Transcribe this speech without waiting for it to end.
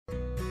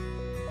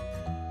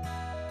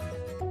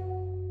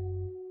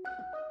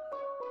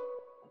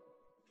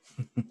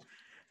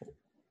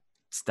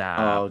Stop.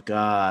 Oh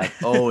God,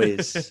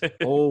 always,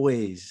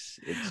 always.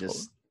 It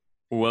just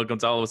Welcome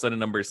to All of a Sudden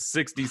number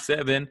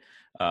 67,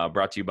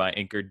 brought to you by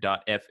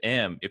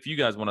Anchor.fm. If you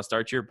guys want to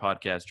start your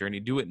podcast journey,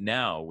 do it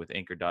now with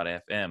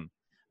Anchor.fm.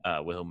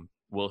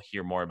 We'll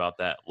hear more about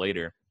that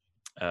later.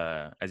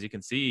 As you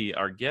can see,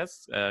 our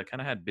guests kind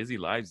of had busy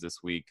lives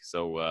this week.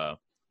 So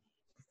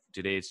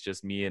today it's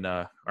just me and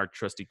our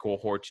trusty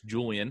cohort,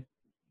 Julian.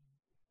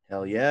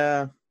 hell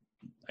yeah.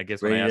 I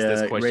guess when I asked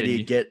this question, Ready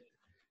to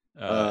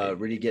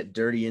get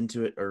dirty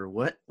into it, or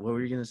what? What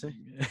were you gonna say?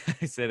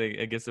 I said,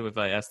 I guess if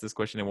I ask this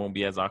question, it won't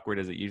be as awkward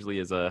as it usually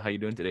is. How you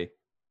doing today?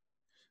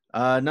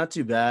 Not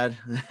too bad.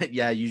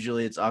 Yeah,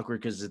 usually it's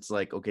awkward because it's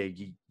like, okay,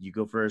 you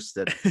go first.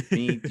 That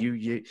me,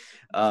 you.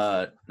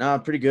 No,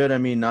 pretty good. I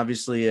mean,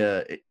 obviously,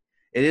 it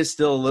is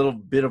still a little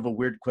bit of a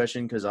weird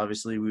question because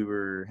obviously we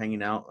were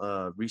hanging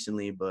out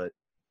recently, but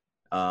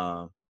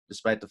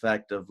despite the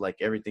fact of like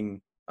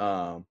everything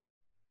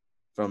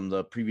from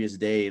the previous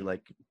day,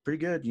 like pretty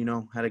good. You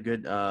know, had a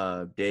good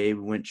day.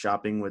 We went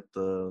shopping with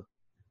the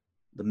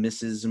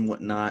misses and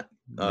whatnot.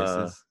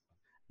 Mrs.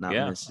 Not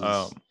Yeah.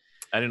 misses.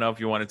 I didn't know if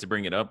you wanted to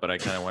bring it up, but I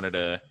kind of wanted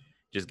to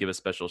just give a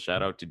special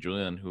shout out to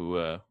Julian,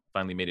 who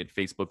finally made it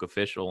Facebook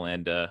official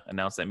and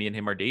announced that me and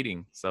him are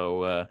dating.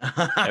 So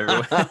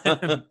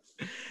everyone,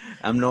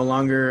 I'm no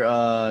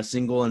longer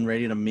single and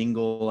ready to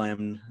mingle. I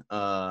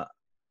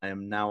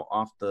am now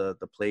off the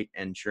plate,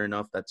 and sure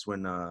enough, that's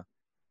when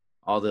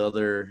all the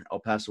other El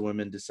Paso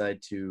women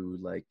decide to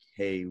like,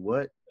 hey,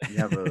 what? You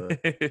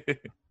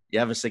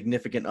have a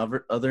significant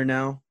other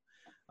now?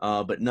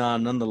 But no,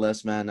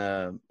 nonetheless,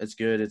 man, it's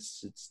good.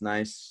 It's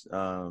nice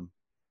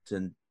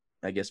to,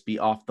 I guess, be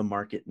off the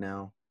market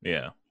now.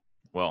 Yeah.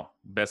 Well,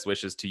 best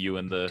wishes to you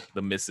and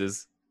the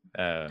missus.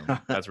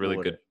 That's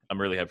really good.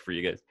 I'm really happy for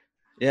you guys.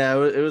 Yeah,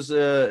 it was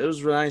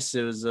nice.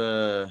 It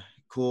was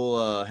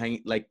cool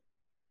hanging. Like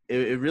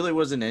it really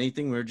wasn't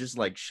anything. We were just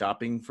like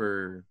shopping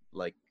for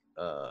like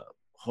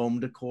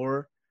home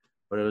decor,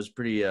 but it was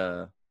pretty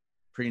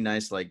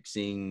nice. Like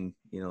seeing,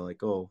 you know,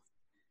 like, oh,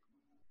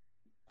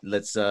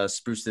 let's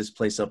spruce this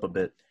place up a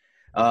bit.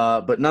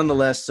 But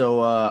nonetheless,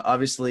 so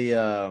obviously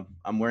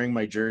I'm wearing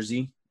my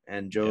jersey,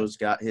 and Joe's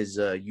got his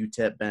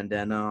UTEP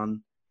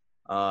bandana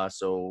on.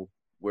 So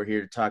we're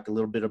here to talk a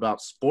little bit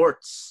about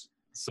sports.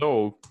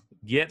 So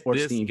get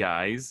Sports this, team.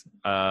 guys.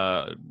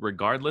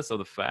 Regardless of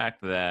the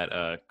fact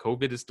that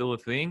COVID is still a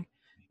thing,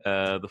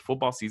 the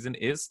football season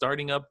is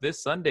starting up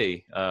this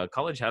Sunday.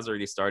 College has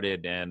already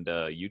started, and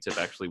UTEP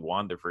actually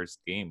won their first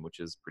game, which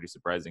is pretty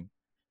surprising.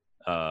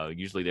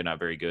 Usually they're not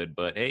very good,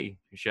 but hey,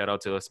 shout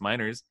out to us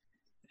Miners.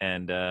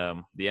 And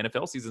the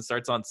NFL season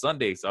starts on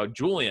Sunday. So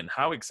Julian,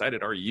 how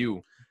excited are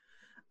you?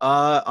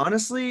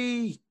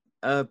 Honestly,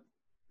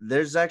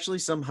 there's actually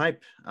some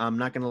hype. I'm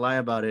not gonna lie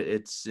about it.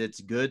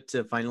 It's good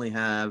to finally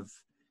have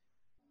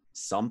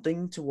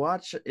something to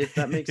watch, if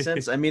that makes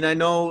sense. I mean, I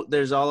know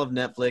there's all of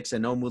Netflix. I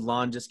know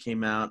Mulan just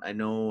came out. I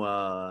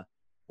know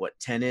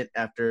Tenet,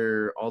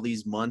 after all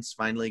these months,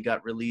 finally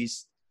got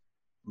released.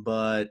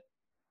 But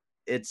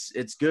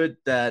it's good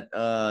that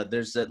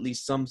there's at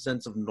least some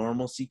sense of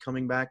normalcy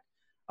coming back.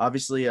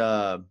 Obviously,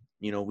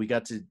 you know, we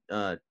got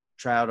to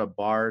try out a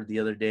bar the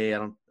other day.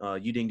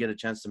 You didn't get a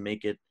chance to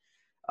make it.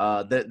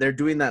 They're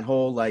doing that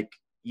whole, like,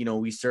 you know,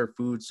 we serve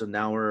food, so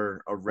now we're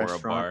a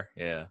restaurant. Or a bar.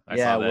 Yeah, I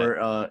saw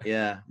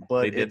that.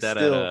 But they did it's that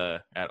still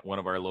at one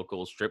of our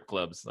local strip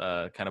clubs,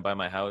 kind of by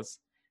my house.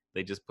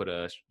 They just put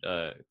a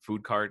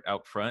food cart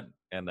out front,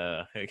 and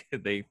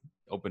they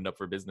opened up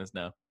for business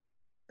now.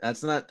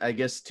 That's not, I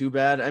guess, too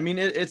bad. I mean,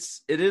 it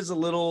is a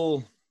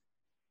little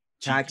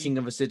taxing Cheeky.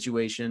 of a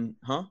situation,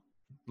 huh?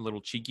 A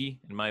little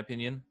cheeky, in my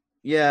opinion.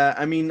 Yeah,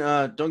 I mean,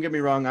 don't get me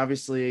wrong.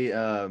 Obviously,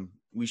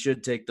 we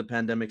should take the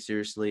pandemic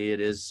seriously.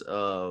 It is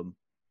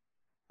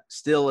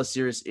still a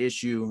serious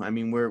issue. I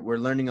mean, we're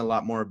learning a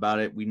lot more about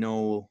it. We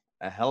know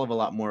a hell of a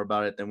lot more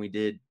about it than we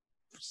did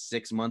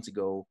 6 months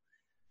ago.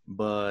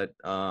 But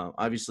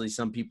obviously,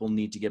 some people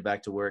need to get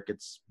back to work.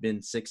 It's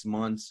been 6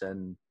 months,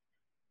 and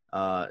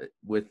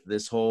with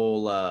this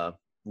whole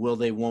will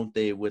they, won't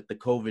they, with the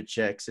COVID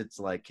checks, it's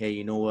like, hey,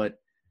 you know what?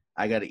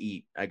 I got to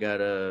eat. I got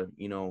to,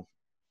 you know,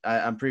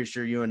 I'm pretty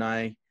sure you and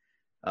I,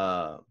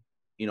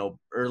 you know,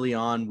 early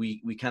on,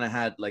 we kind of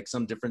had like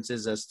some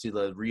differences as to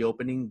the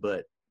reopening,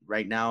 but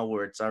right now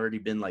where it's already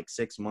been like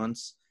 6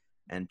 months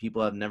and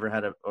people have never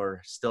had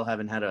or still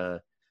haven't had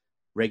a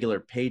regular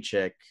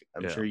paycheck,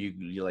 I'm sure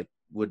you like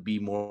would be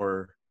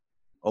more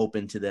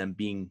open to them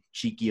being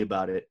cheeky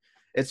about it.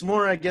 It's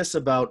more, I guess,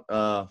 about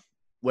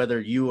whether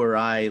you or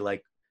I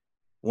like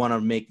want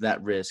to make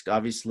that risk.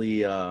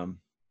 Obviously,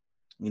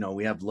 you know,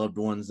 we have loved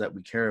ones that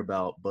we care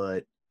about,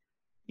 but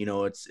you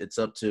know, it's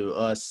up to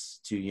us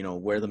to, you know,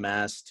 wear the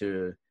mask,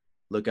 to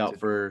look out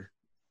for,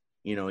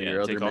 you know,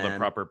 your other take all the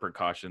proper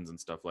precautions and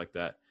stuff like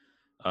that.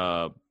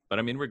 But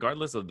I mean,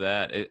 regardless of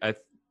that,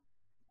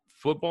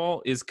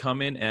 football is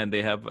coming, and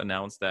they have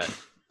announced that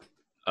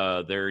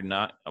they're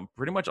not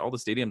pretty much all the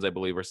stadiums, I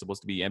believe, are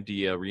supposed to be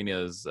empty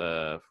arenas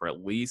for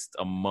at least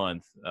a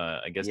month.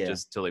 I guess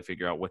just till they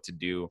figure out what to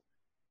do.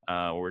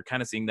 We're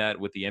kind of seeing that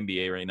with the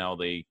NBA right now.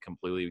 They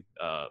completely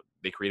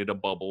they created a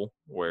bubble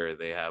where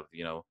they have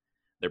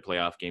their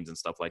playoff games and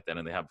stuff like that,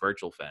 and they have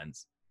virtual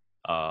fans.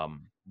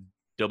 Um,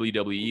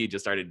 WWE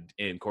just started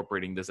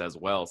incorporating this as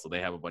well, so they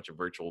have a bunch of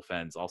virtual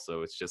fans.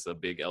 Also, it's just a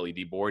big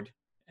LED board,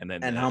 and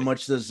then And how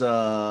much does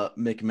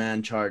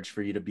McMahon charge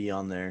for you to be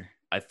on there?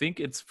 I think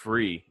it's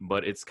free,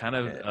 but it's kind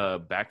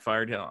of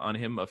backfired on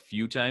him a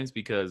few times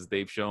because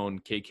they've shown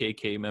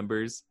KKK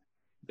members,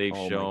 they've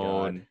Oh my God.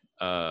 shown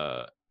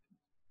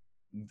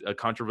a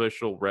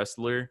controversial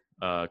wrestler,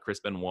 Chris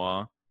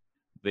Benoit.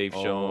 They've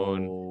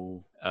shown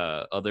Oh,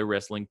 other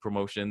wrestling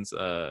promotions,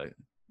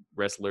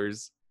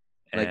 wrestlers,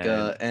 like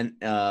and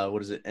and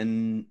what is it?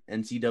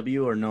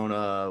 NCW or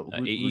no?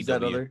 Who's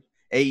that AEW. other?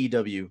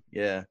 AEW.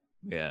 Yeah.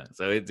 Yeah,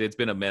 so it's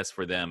been a mess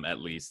for them at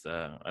least.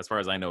 As far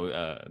as I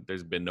know,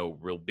 there's been no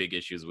real big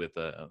issues with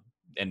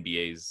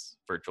NBA's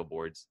virtual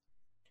boards.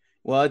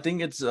 Well, I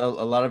think it's a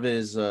lot of it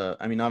is.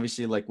 I mean,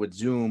 obviously, like with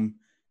Zoom,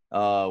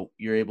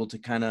 you're able to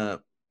kind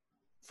of,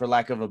 for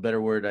lack of a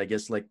better word, I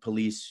guess, like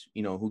police.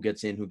 Who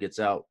gets in, who gets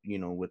out.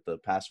 With the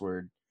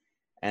password.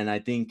 And I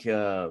think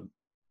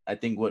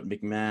what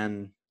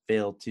McMahon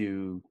failed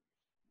to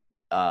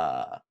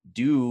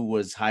do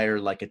was hire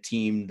like a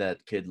team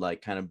that could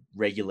like kind of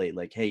regulate,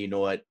 like, hey, you know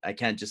what, I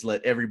can't just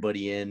let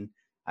everybody in.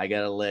 I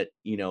gotta let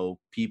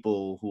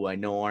people who I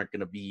know aren't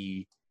gonna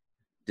be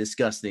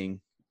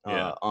disgusting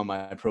Yeah, on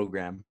my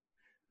program.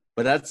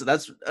 But that's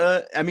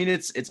I mean,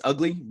 it's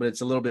ugly, but it's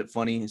a little bit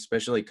funny,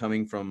 especially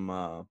coming from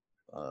uh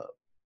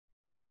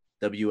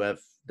WWE or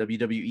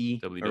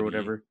WWE.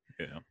 whatever.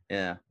 Yeah.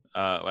 Yeah.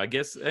 I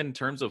guess in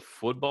terms of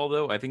football,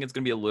 though, I think it's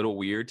going to be a little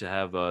weird to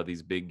have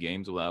these big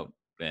games without,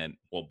 and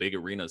well, big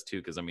arenas too,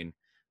 because I mean,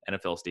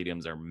 NFL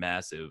stadiums are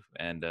massive,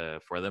 and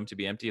for them to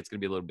be empty, it's going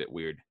to be a little bit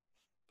weird.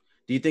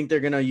 Do you think they're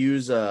gonna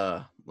use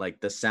like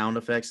the sound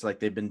effects like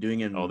they've been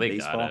doing Oh, in they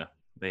baseball? gotta,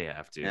 they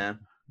have to. Yeah,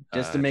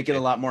 just to make it a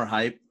It, lot more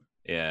hype.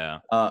 yeah,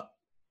 Uh,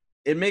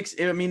 I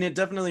mean, it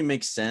definitely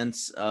makes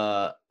sense.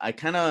 I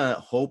kind of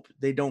hope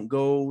they don't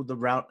go the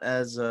route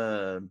as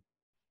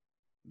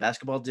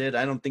basketball did.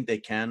 I don't think they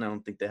can. I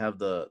don't think they have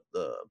the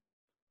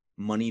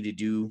money to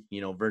do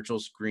virtual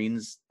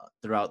screens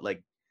throughout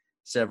like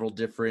several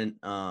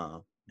different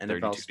NFL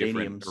 32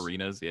 different stadiums.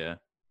 arenas. Yeah,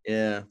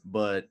 Yeah,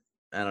 but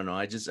I don't know.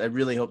 I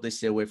really hope they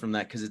stay away from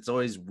that because it's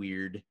always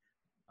weird.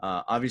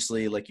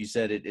 Obviously, like you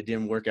said, it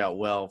didn't work out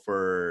well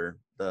for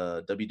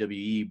the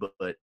WWE,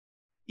 but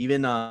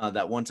even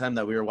that one time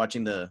that we were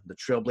watching the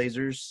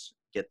Trailblazers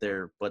get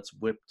their butts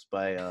whipped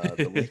by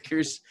the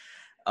Lakers,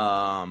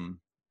 um,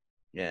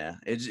 yeah,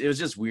 it was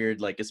just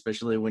weird. Like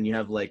especially when you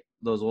have like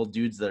those old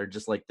dudes that are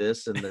just like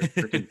this and their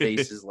freaking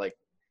face is like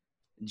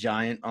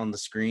giant on the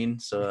screen.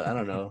 So I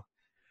don't know.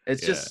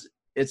 It's yeah. just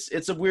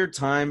it's a weird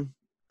time,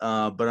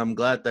 but I'm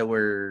glad that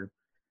we're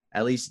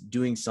at least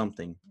doing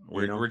something.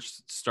 We're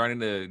just starting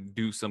to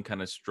do some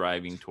kind of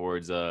striving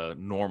towards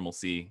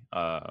normalcy,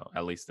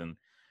 at least in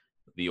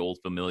the old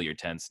familiar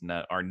tense.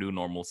 Not our new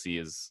normalcy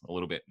is a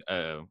little bit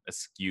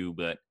askew,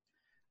 but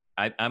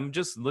I'm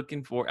just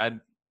looking for.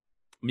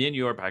 Me and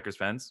you are Packers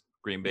fans,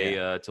 Green Bay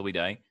Yeah. till we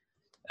die.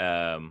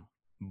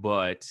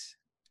 But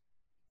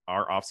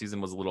our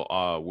offseason was a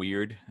little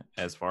weird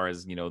as far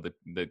as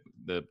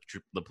the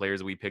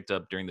players we picked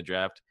up during the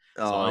draft.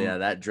 So Oh yeah,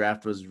 that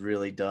draft was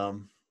really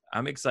dumb.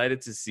 I'm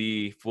excited to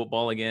see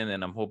football again,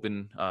 and I'm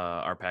hoping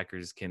our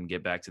Packers can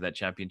get back to that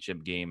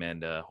championship game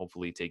and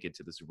hopefully take it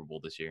to the Super Bowl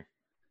this year.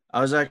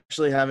 I was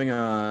actually having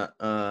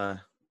yeah,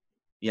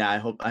 I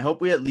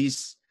hope we at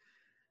least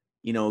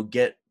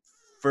get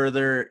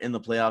further in the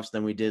playoffs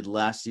than we did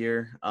last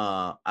year.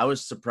 I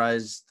was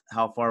surprised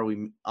how far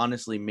we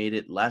honestly made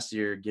it last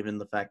year, given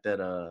the fact that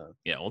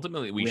Yeah,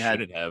 ultimately we we had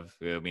shouldn't have.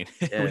 I mean,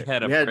 we yeah,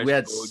 had a we had fresh we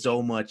had coach,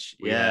 so much.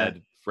 we Yeah.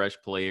 had fresh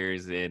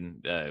players,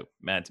 and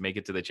man, to make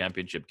it to the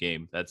championship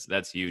game,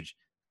 that's huge.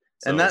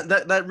 And So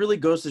that really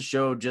goes to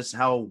show just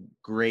how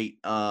great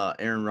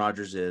Aaron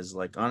Rodgers is.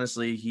 Like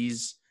honestly,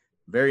 he's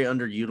very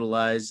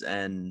underutilized,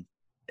 and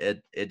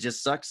it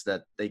just sucks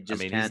that they I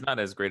just mean, he's can't. not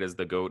as great as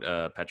the goat,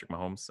 Patrick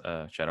Mahomes.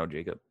 Shout out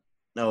Jacob.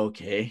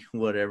 Okay,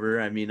 whatever.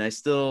 I mean, I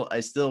still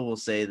will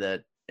say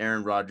that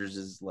Aaron Rodgers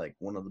is like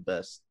one of the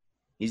best.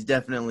 He's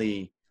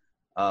definitely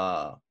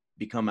uh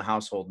become a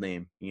household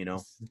name.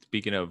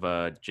 Speaking of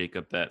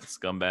Jacob, that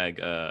scumbag,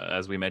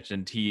 as we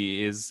mentioned,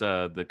 he is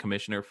the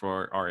commissioner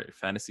for our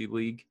fantasy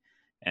league,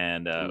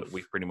 and Oof.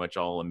 we've pretty much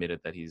all admitted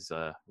that he's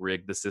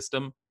rigged the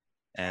system.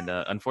 And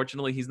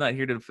unfortunately, he's not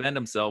here to defend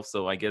himself.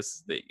 So I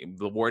guess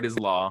the word is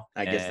law,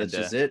 I guess that's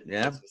and just it.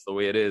 Yeah. that's just the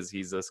way it is.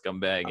 He's a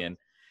scumbag, and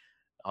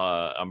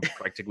I'm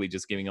practically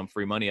just giving him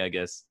free money, I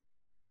guess.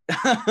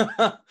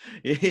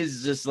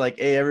 He's just like,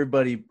 hey,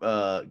 everybody,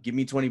 give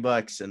me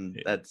 $20,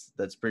 and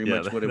that's pretty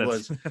Yeah, much what it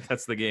that's was.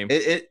 that's the game.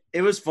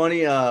 It was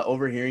funny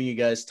overhearing you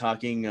guys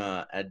talking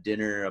at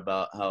dinner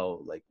about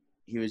how like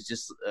he was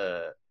just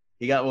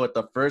he got what,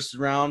 the first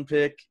round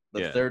pick,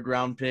 the Yeah. third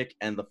round pick,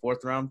 and the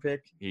fourth round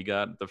pick. He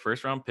got the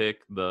first round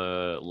pick,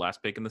 the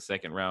last pick in the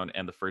second round,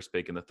 and the first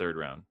pick in the third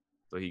round.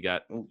 So he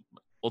got Ooh.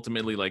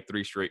 ultimately like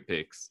 3 straight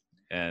picks.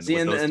 And See,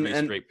 with and those and three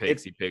and straight if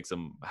picks, he picks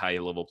some high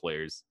level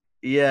players.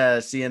 yeah,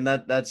 see, and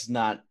that's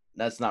not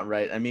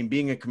right. I mean,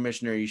 being a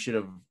commissioner, you should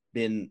have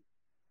been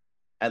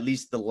at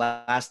least the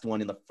last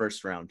one in the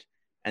first round,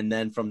 and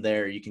then from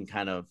there you can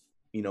kind of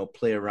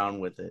play around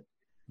with it.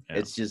 Yeah.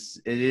 It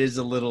is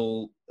a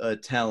little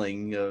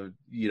telling of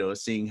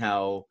seeing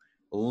how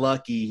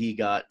lucky he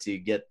got to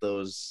get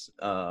those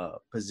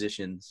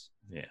positions.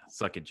 Yeah.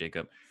 Suck it,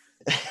 Jacob.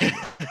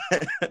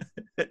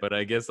 But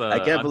I guess I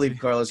can't onto believe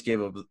Carlos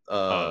gave up.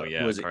 oh Who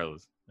yeah, was it?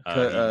 Carlos.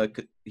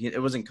 He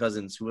It wasn't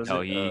Cousins. Who was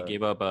no, it? he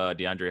gave up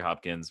DeAndre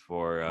Hopkins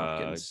for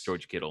Hopkins.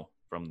 George Kittle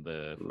from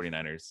the Oof.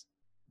 49ers,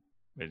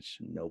 which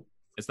Nope.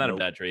 it's not a Nope.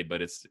 bad trade,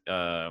 but it's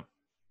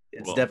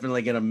It's well,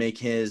 definitely gonna make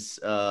his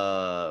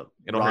it'll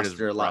hurt his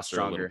roster a lot roster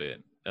a little stronger.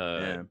 bit.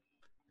 Yeah.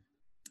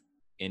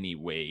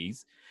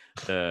 Anyways,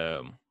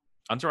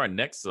 onto our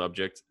next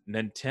subject.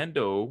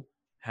 Nintendo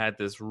had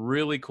this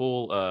really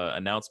cool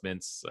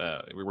announcements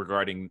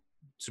regarding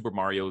Super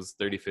Mario's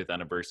 35th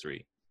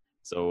anniversary.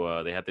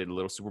 So they had the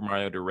little Super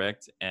Mario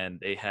Direct, and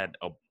they had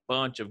a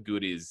bunch of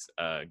goodies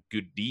to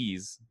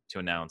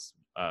announce.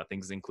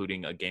 Things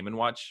including a Game and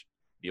Watch,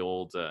 the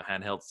old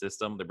handheld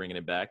system. They're bringing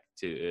it back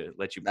to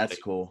let you play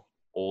That's cool.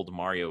 old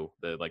Mario,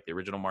 the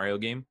original Mario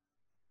game.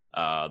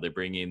 They're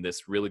bringing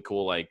this really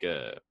cool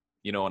an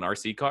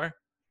RC car.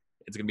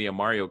 It's gonna be a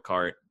Mario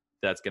Kart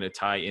that's gonna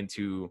tie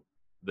into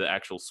the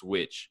actual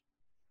Switch.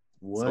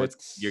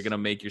 What? So you're gonna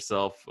make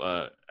yourself.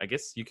 I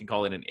guess you can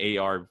call it an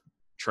AR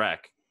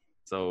track.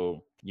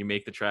 So you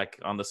make the track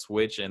on the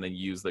Switch and then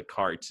use the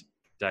cart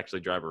to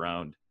actually drive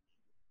around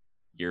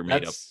your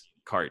made up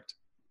cart.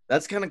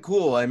 That's kind of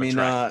cool. I mean,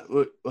 track.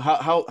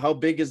 how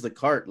big is the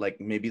cart? Like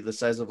maybe the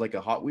size of like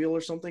a Hot Wheel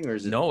or something, or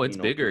is it? No, it's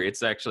bigger.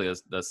 It's actually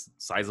a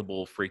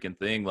sizable freaking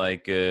thing.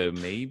 Like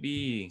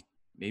maybe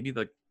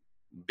like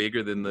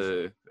bigger than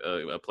the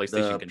a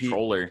PlayStation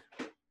controller.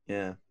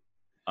 Yeah.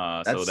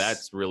 So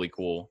that's really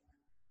cool.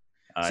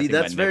 See, I think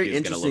that's my very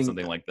nephew's gonna love interesting.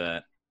 something like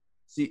that.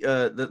 See,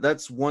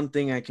 that's one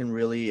thing I can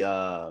really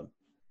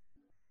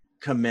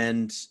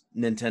commend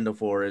Nintendo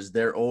for is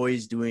they're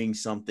always doing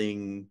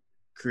something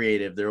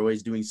creative. They're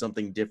always doing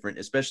something different,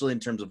 especially in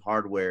terms of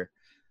hardware.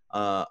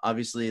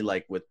 Obviously,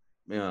 like with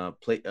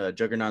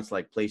juggernauts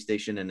like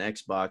PlayStation and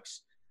Xbox,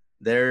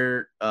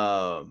 their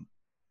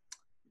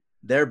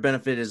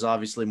benefit is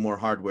obviously more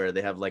hardware.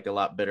 They have like a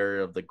lot better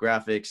of the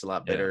graphics, a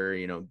lot better,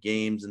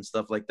 games and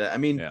stuff like that. I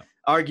mean,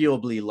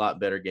 arguably a lot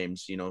better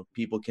games.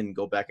 People can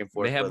go back and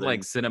forth. They have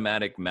like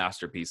cinematic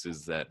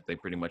masterpieces that they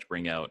pretty much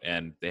bring out,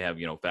 and they have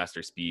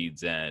faster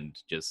speeds and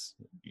just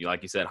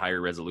like you said,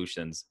 higher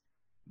resolutions.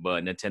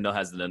 But Nintendo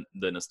has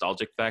the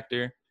nostalgic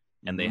factor,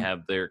 and they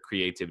have their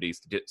creativity.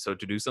 So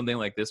to do something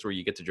like this, where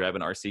you get to drive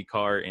an RC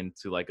car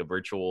into like a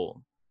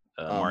virtual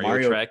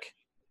Mario track,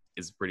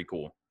 is pretty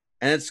cool.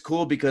 And it's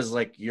cool because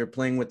like you're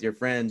playing with your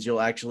friends, you'll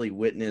actually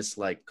witness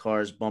like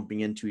cars bumping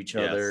into each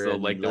other. So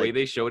like the way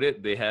they showed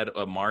it, they had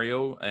a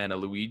Mario and a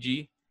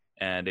Luigi,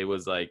 and it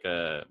was like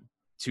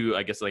two,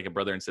 I guess like a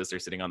brother and sister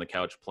sitting on the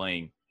couch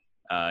playing,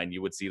 and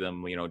you would see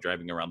them,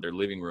 driving around their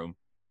living room.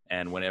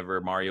 And whenever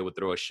Mario would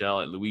throw a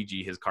shell at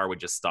Luigi, his car would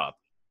just stop,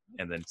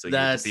 and then so you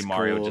would see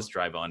Mario just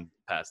drive on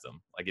past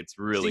them. Like it's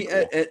really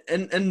cool.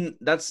 And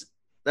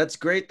that's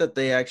great that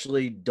they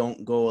actually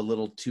don't go a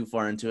little too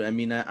far into it. I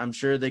mean, I'm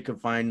sure they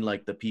could find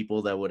like the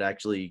people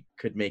that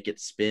could make it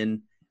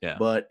spin. Yeah.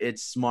 But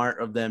it's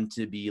smart of them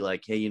to be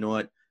like, hey, you know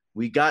what?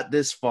 We got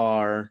this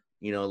far.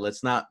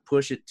 Let's not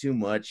push it too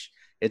much.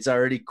 It's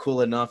already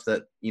cool enough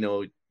that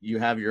you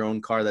have your own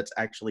car that's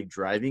actually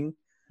driving.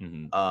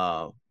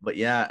 But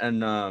yeah,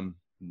 and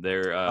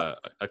there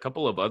a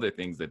couple of other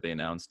things that they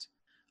announced.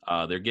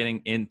 They're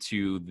getting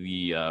into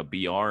the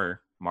VR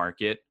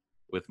market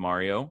with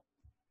Mario.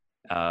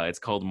 It's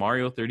called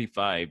Mario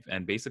 35,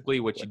 and basically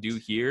what you do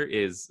here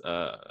is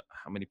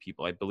how many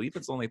people? I believe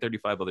it's only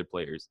 35 other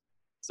players.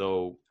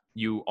 So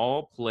you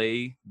all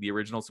play the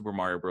original Super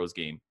Mario Bros.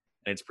 Game,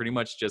 and it's pretty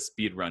much just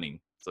speed running.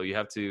 So you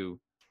have to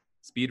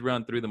speed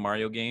run through the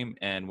Mario game,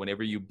 and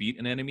whenever you beat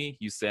an enemy,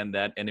 you send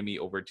that enemy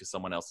over to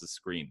someone else's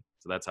screen.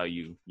 So that's how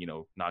you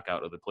knock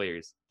out other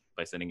players,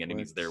 by sending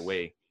enemies their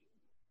way.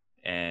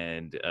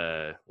 And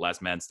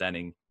last man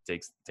standing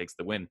takes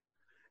the win.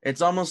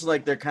 It's almost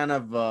like they're kind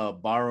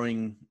of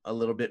borrowing a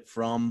little bit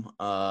from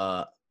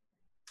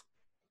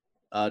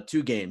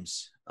two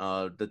games,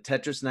 the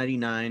Tetris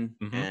 99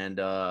 and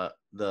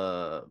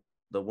the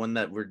one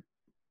that were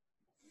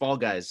Fall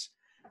Guys.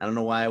 I don't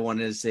know why I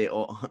wanted to say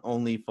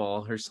only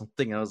Fall or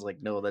something. I was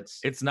like, no,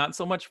 it's not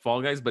so much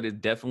Fall Guys, but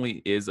it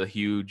definitely is a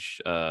huge.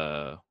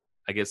 I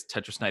guess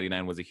Tetris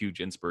 99 was a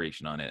huge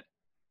inspiration on it.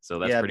 So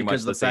that's pretty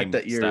much the same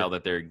style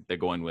that they're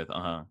going with.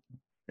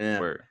 Yeah.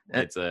 Where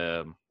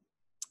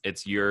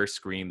it's your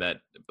screen that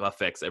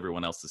affects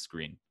everyone else's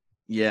screen.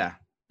 Yeah.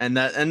 And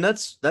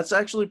that's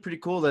actually pretty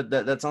cool.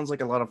 That sounds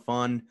like a lot of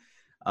fun.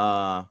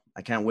 I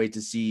can't wait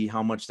to see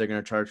how much they're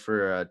going to charge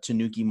for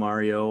Tanuki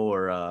Mario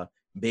or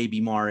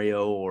Baby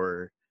Mario,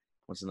 or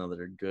what's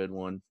another good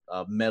one?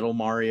 Metal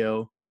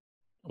Mario.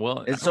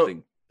 Well, I don't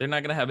think they're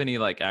not going to have any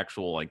like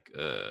actual like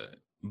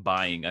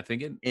buying. I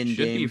think it in should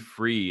be game.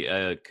 free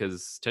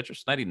because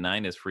Tetris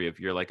 99 is free if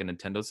you're like a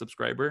Nintendo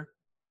subscriber.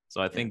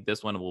 So I Yeah. think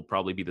this one will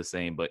probably be the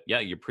same. But yeah,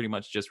 you're pretty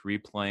much just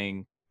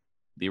replaying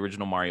the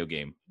original Mario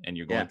game and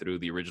you're Yeah. going through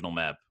the original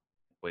map,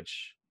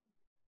 which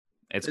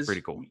it's It's,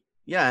 pretty cool.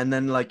 yeah, and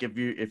then like if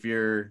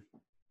you're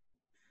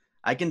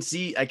I can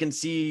see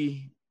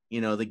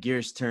the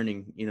gears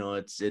turning.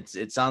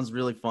 It sounds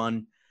really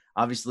fun.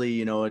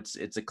 Obviously,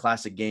 it's a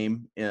classic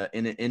game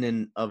in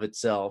and of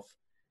itself,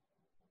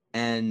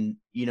 and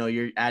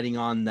you're adding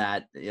on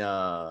that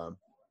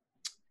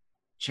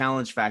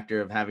challenge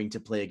factor of having to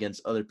play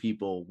against other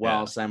people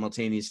while Yeah.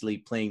 simultaneously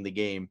playing the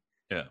game.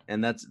 Yeah.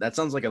 And that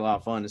sounds like a lot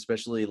of fun,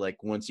 especially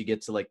like once you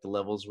get to like the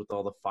levels with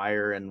all the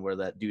fire and where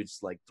that dude's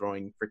like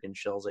throwing freaking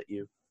shells at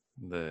you.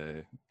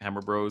 The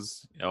Hammer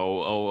Bros.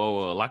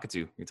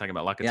 Lakitu. You're talking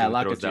about Lakitu Yeah,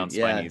 who throws Lakitu. down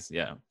Yeah, Spinies.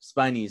 Yeah.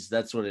 Spinies.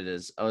 That's what it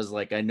is. I was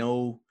like, I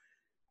know,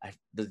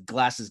 the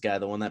glasses guy,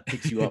 the one that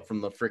picks you up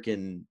from the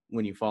freaking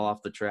when you fall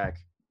off the track.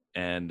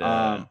 And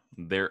Um,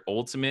 their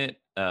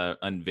ultimate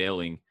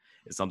unveiling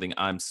is something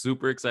I'm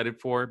super excited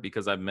for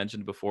because I've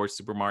mentioned before,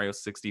 Super Mario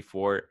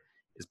 64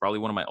 is probably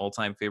one of my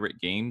all-time favorite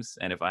games.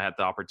 And if I had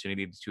the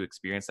opportunity to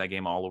experience that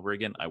game all over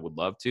again, I would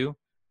love to.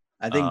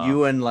 I think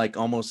you and like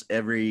almost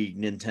every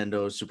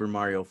Nintendo Super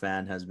Mario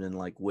fan has been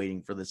like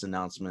waiting for this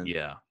announcement.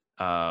 Yeah.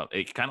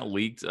 It kind of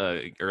leaked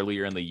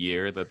earlier in the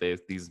year that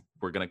these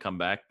were going to come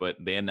back, but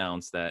they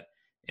announced that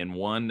in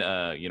one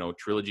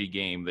trilogy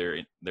game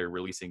they're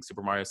releasing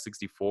Super Mario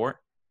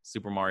 64,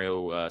 Super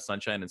Mario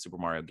Sunshine, and Super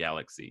Mario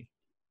Galaxy.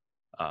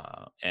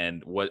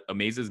 And what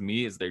amazes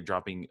me is they're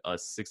dropping a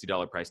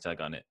 $60 price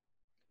tag on it.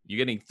 You're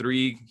getting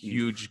 3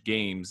 huge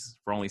games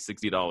for only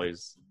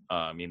 $60.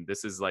 I mean,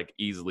 this is like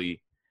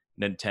easily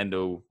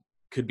Nintendo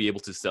could be able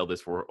to sell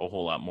this for a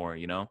whole lot more,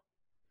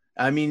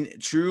 I mean,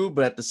 true,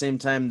 but at the same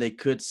time, they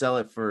could sell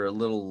it for a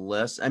little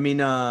less. I mean,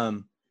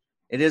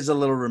 it is a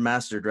little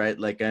remastered, right?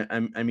 Like,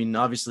 I mean,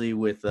 obviously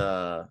with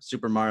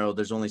Super Mario,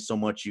 there's only so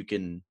much you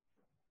can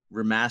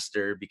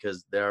remaster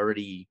because they're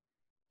already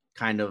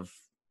kind of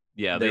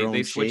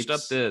they switched up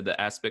shapes. the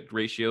aspect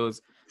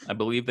ratios. I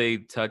believe they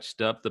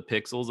touched up the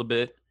pixels a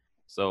bit,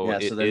 so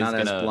so they're not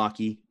as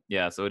blocky.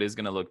 Yeah, so it is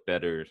gonna look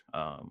better.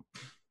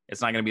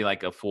 It's not gonna be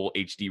like a full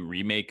HD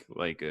remake,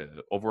 like a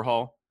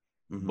overhaul,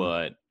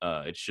 but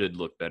it should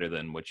look better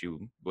than what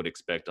you would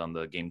expect on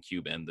the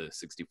GameCube and the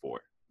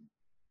 64.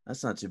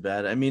 That's not too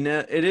bad. I mean,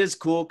 it is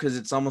cool because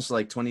it's almost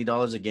like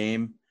 $20 a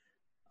game.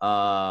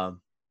 And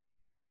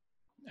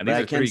but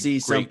I can see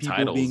some people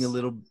titles. being a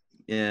little,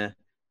 and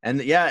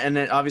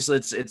then obviously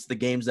it's the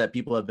games that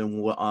people have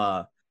been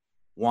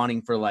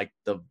wanting for like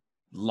the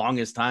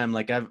longest time.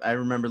 Like I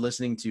remember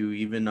listening to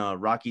even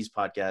Rocky's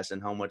podcast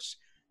and how much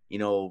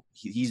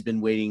he's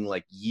been waiting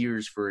like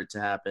years for it to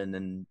happen,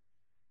 and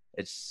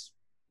it's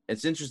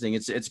interesting.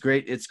 It's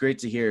great. It's great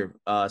to hear.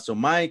 So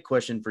my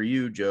question for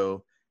you,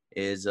 Joe,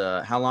 is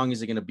how long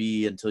is it going to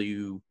be until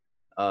you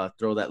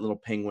throw that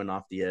little penguin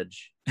off the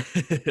edge?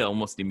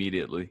 Almost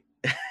immediately.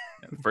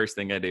 First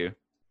thing I do.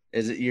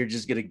 Is it you're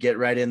just gonna get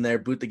right in there,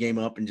 boot the game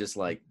up, and just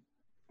like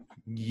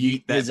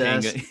yeet that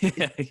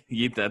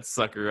yeet that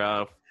sucker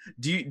off?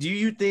 Do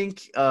you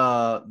think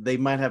they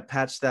might have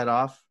patched that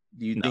off?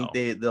 Do you think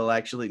they'll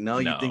actually no?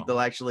 You think they'll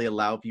actually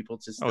allow people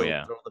to still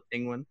throw the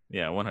penguin?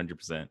 Yeah,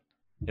 100%.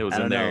 It was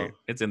in there. Know.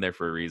 It's in there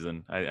for a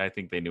reason. I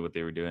think they knew what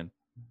they were doing.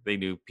 They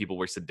knew people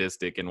were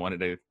sadistic and wanted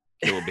to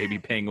kill a baby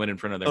penguin in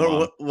front of their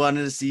mom.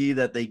 Wanted to see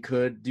that they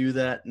could do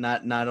that.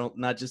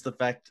 Not just the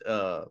fact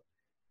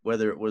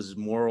whether it was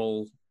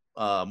morally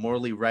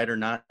right or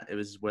not. It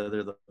was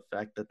whether the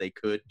fact that they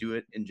could do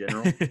it in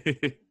general.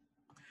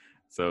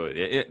 So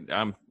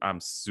I'm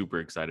super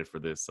excited for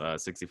this.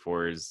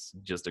 64 is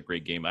just a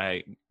great game.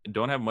 I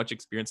don't have much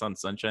experience on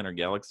Sunshine or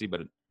Galaxy,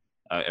 but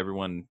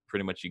everyone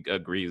pretty much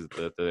agrees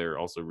that they're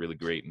also really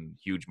great and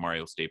huge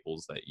Mario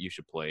staples that you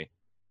should play.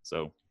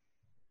 So,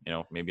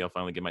 maybe I'll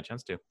finally get my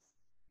chance to.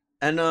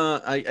 And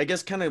I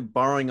guess kind of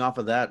borrowing off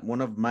of that,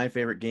 one of my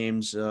favorite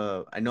games,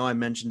 I know I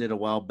mentioned it a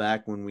while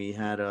back when we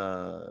had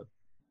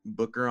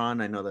Booker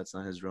on. I know that's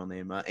not his real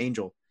name.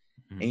 Angel.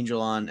 Mm-hmm.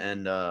 Angel on.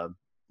 And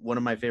one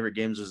of my favorite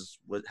games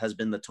has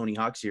been the Tony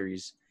Hawk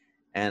series.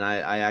 And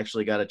I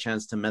actually got a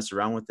chance to mess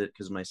around with it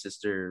because my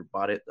sister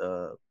bought it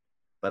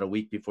about a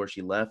week before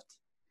she left.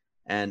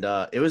 And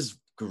it was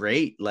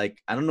great.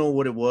 Like, I don't know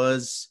what it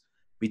was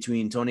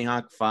between Tony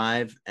Hawk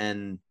 5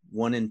 and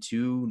 1 and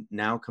 2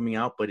 now coming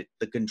out, but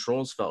the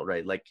controls felt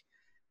right. Like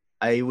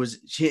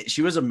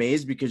she was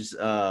amazed because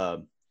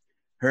her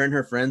and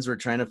her friends were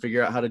trying to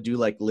figure out how to do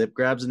like lip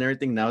grabs and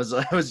everything. And I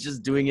was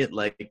just doing it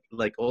like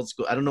old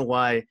school. I don't know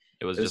why.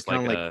 It was just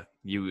like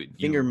you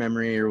finger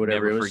memory or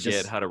whatever. Never it was forget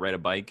just, how to ride a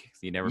bike.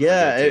 You never.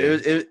 Yeah,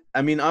 it.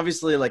 I mean,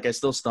 obviously, like I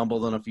still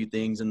stumbled on a few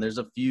things, and there's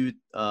a few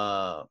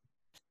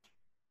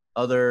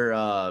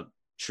other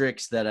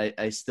tricks that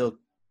I still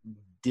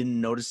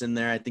didn't notice in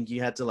there. I think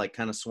you had to like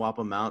kind of swap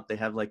them out. They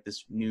have like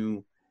this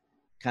new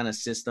kind of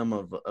system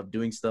of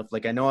doing stuff.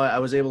 Like I know I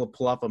was able to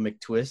pull off a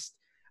McTwist.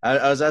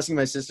 I was asking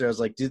my sister, I was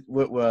like,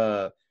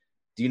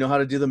 do you know how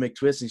to do the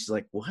McTwist? And she's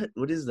like,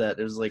 what is that?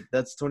 It was like,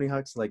 that's Tony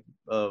Hawk's like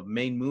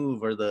main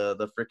move, or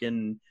the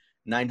freaking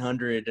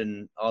 900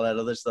 and all that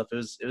other stuff.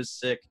 It was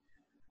sick.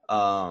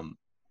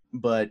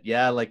 But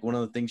yeah, like one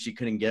of the things she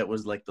couldn't get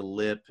was like the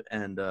lip,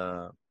 and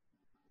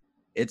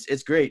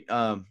it's great.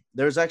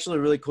 There's actually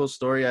a really cool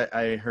story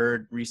I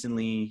heard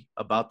recently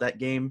about that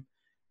game.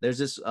 There's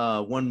this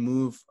one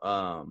move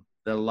that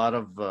a lot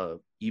of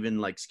even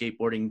like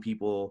skateboarding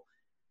people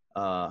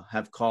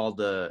have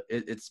called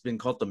it's been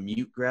called the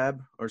mute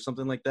grab or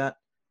something like that,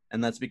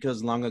 and that's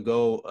because long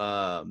ago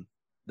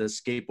the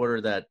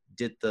skateboarder that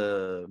did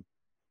the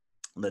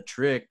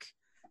trick,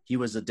 he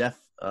was a deaf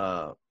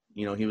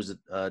he was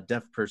a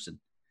deaf person,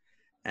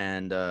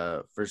 and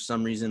for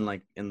some reason,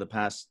 like in the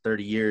past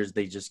 30 years,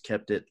 they just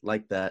kept it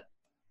like that.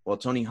 Well,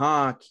 Tony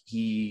Hawk,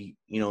 he,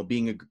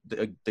 being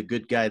the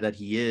good guy that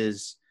he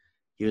is,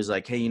 he was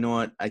like, hey, you know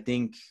what, I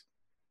think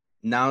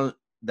now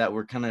that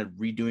we're kind of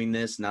redoing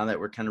this, now that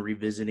we're kind of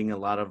revisiting a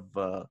lot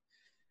of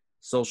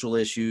social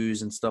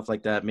issues and stuff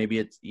like that, maybe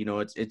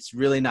it's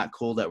really not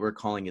cool that we're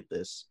calling it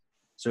this.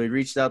 So he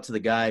reached out to the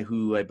guy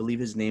who, I believe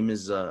his name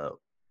is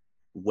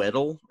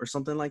Weddle or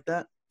something like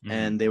that. Mm-hmm.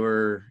 And they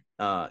were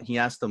he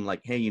asked them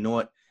like, hey, you know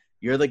what,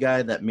 you're the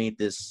guy that made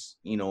this,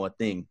 a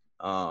thing.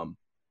 I'm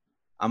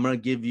gonna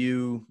give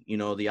you,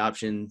 the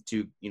option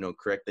to,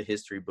 correct the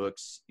history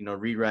books,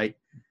 rewrite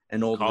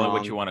an old call it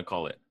what you want to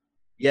call it.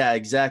 Yeah,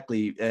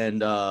 exactly.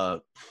 And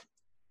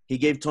he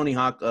gave Tony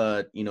Hawk,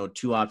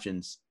 two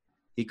options.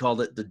 He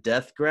called it the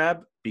death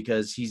grab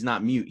because he's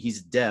not mute,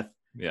 he's deaf.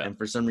 Yeah. And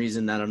for some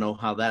reason, I don't know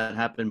how that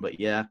happened, but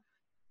yeah.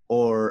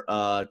 Or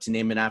to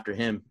name it after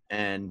him.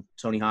 And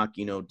Tony Hawk,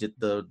 did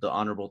the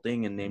honorable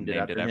thing and named it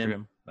after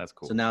him. That's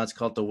cool. So now it's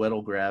called the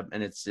Weddle grab,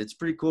 and it's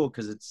pretty cool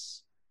because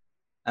it's,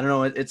 I don't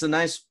know, it's a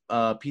nice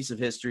piece of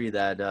history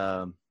that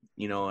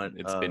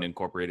it's been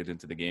incorporated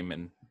into the game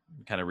and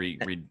kind of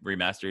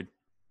remastered.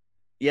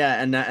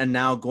 Yeah, and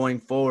now going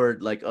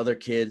forward, like other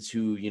kids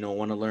who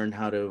want to learn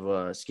how to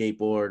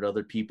skateboard,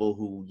 other people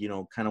who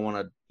kind of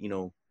want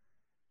to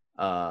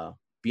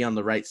be on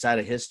the right side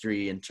of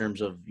history in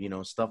terms of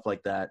stuff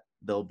like that,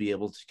 they'll be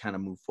able to kind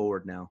of move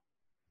forward now.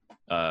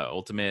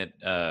 Ultimate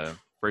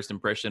first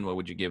impression, what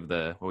would you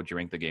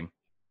rank the game?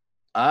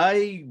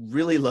 I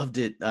really loved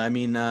it. I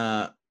mean,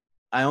 I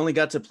only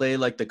got to play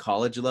like the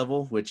college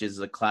level, which is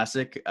a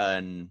classic,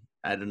 and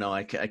I don't know,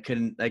 I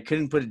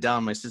couldn't put it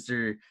down. My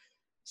sister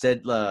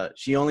said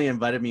she only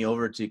invited me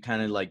over to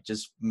kind of like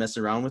just mess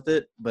around with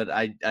it, but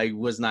I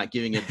was not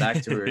giving it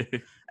back to her.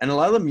 And a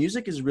lot of the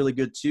music is really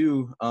good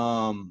too.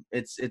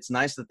 It's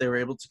nice that they were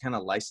able to kind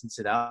of license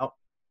it out.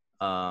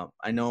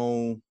 I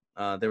know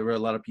there were a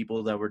lot of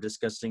people that were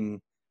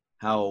discussing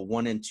how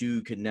 1 and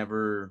 2 could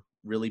never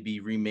really be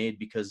remade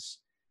because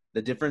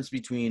the difference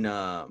between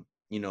the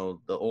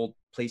old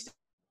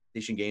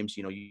PlayStation games,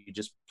 you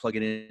just plug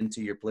it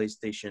into your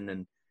PlayStation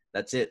and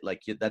that's it.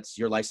 Like that's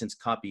your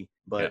licensed copy.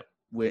 But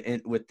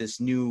with this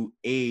new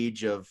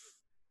age of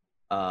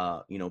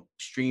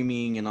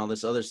streaming and all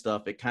this other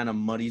stuff, it kind of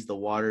muddies the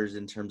waters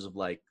in terms of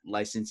like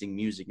licensing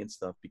music and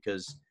stuff,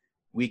 because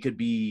we could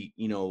be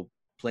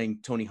playing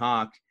Tony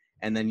Hawk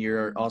and then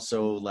you're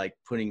also like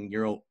putting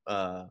your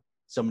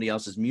somebody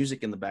else's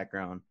music in the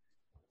background.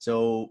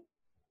 So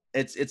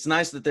it's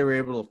nice that they were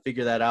able to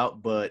figure that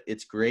out, but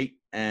it's great.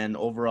 And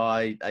overall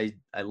I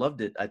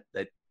loved it. I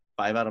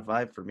 5 out of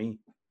 5 for me.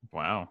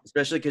 Wow.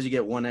 Especially because you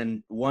get 1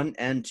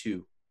 and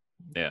 2.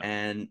 Yeah.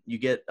 And you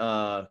get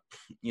all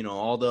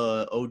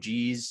the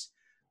OGs,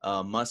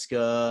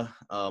 Muska,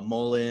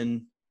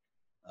 Mullen,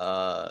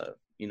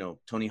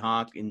 Tony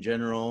Hawk in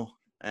general.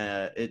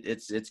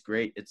 It's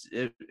great.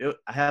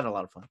 I had a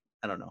lot of fun.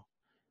 I don't know.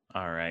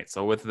 All right.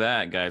 So with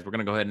that, guys, we're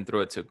gonna go ahead and throw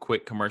it to a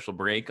quick commercial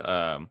break.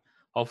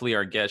 Hopefully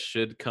our guest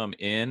should come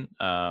in.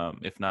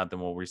 If not,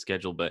 then we'll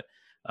reschedule. But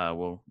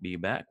we'll be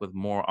back with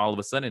more all of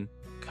a sudden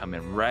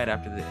coming right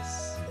after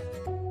this.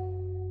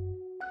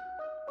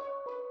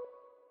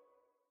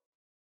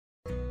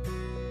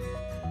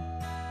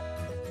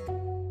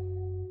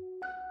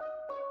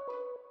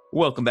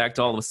 Welcome back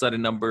to All of a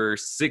Sudden number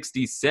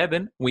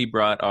 67. We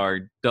brought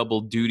our double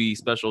duty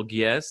special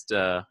guest.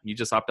 You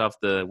just hopped off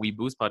the We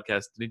Boost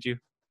podcast, did you?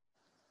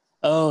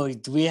 Oh,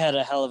 we had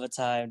a hell of a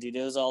time, dude.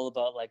 It was all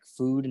about like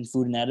food and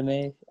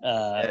anime.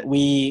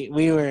 We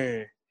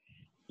were,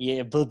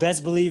 but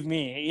best believe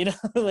me,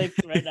 like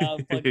right now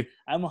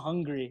I'm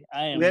hungry.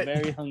 I am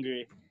very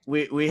hungry.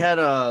 We had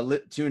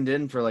tuned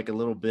in for like a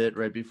little bit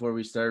right before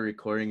we started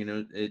recording,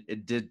 and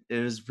it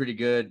was pretty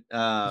good.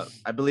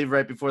 I believe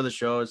right before the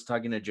show I was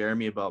talking to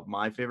Jeremy about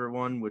my favorite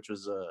one, which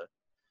was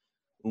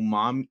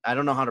umami. I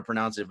don't know how to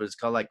pronounce it, but it's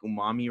called like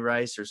umami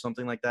rice or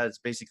something like that. It's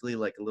basically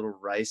like a little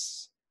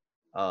rice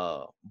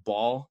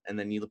ball, and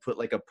then you put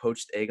like a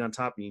poached egg on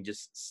top and you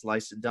just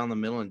slice it down the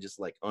middle and just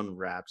like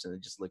unwraps, and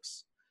it just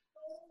looks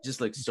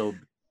so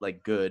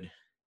like good.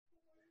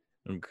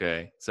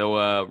 Okay.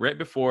 So right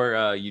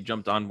before you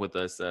jumped on with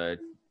us,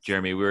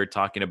 Jeremy, we were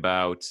talking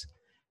about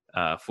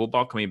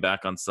football coming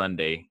back on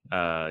Sunday.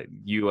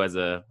 You as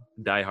a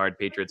diehard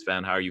Patriots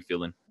fan, how are you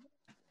feeling?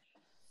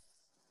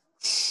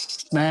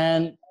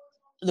 Man,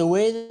 the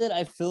way that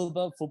I feel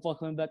about football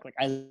coming back, like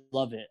I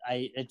love it.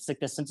 It's like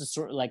the sense of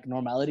sort of like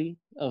normality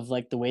of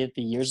like the way that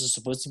the years are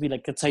supposed to be.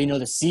 Like that's how you know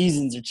the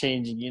seasons are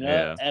changing, you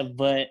know. Yeah.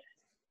 But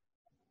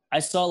I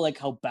saw like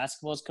how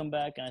basketball's come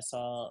back, and I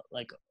saw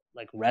like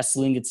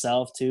wrestling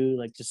itself too,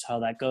 like just how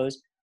that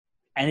goes.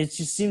 And it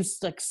just seems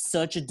like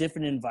such a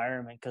different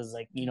environment because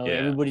like you know Yeah.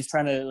 everybody's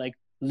trying to like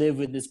live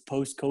with this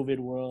post-COVID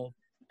world.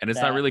 And it's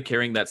not really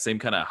carrying that same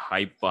kind of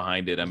hype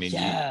behind it. I mean,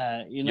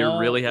 you're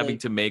really having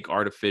to make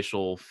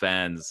artificial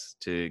fans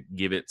to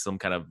give it some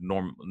kind of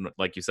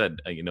like you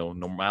said,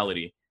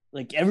 normality.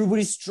 Like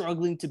everybody's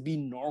struggling to be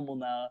normal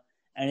now,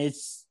 and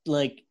it's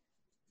like,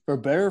 for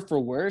better or for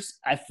worse,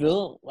 I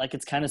feel like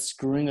it's kind of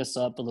screwing us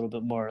up a little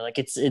bit more. Like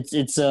it's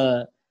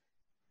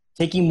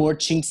taking more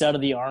chinks out of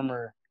the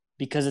armor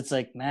because it's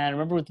like, man,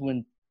 remember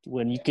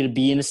when you could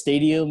be in a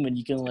stadium and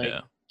you can like.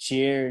 Yeah.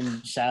 Cheer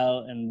and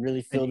shout and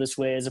really feel this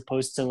way as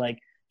opposed to like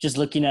just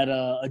looking at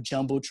a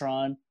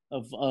jumbotron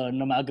of an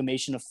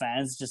amalgamation of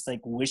fans just like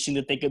wishing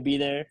that they could be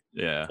there.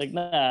 Yeah. Like,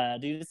 nah,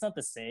 dude, it's not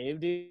the same,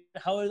 dude.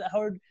 How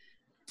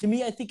to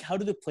me, I think, how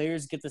do the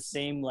players get the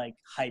same like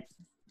hype?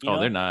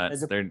 They're not.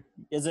 As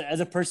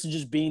a person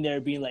just being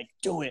there, being like,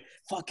 do it,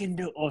 fucking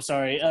do it. Oh,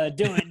 sorry.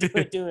 Do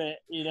it,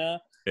 you know?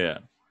 Yeah.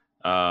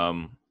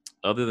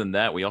 Other than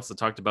that, we also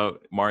talked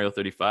about Mario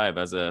 35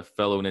 as a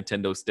fellow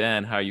Nintendo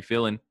stan. How are you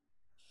feeling?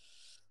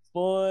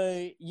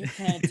 Boy, you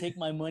can't take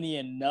my money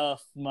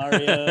enough,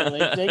 Mario.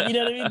 Like, you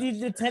know what I mean?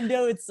 Dude,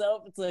 Nintendo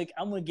itself, it's like,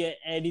 I'm going to get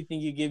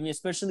anything you give me,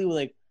 especially with,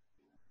 like,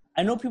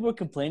 I know people are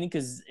complaining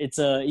because it's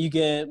you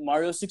get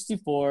Mario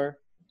 64,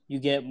 you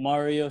get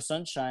Mario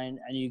Sunshine,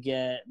 and you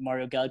get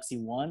Mario Galaxy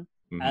 1.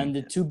 Mm-hmm. And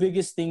the two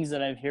biggest things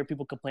that I hear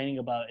people complaining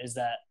about is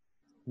that,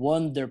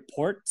 one, they're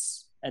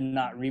ports and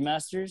not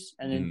remasters,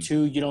 and then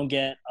two, you don't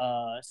get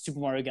Super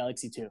Mario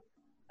Galaxy 2.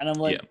 And I'm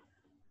like,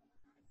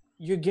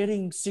 you're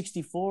getting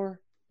 64?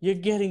 You're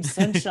getting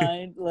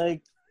Sunshine,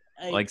 like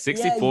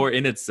 64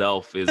 in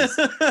itself is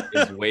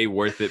way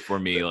worth it for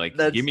me. Like,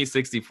 give me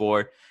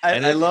 64.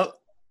 I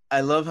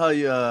love how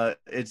you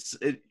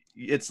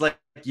it's like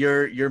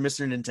you're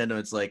Mr. Nintendo.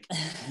 It's like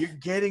you're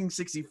getting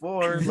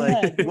 64.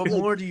 Like, what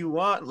more do you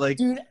want? Like,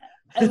 dude,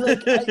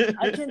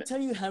 I can't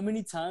tell you how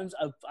many times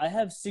I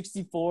have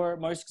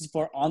Mario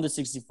 64 on the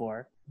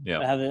 64. Yeah,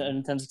 I have a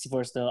Nintendo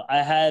 64 still. I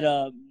had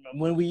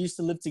when we used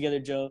to live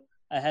together, Joe.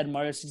 I had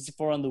Mario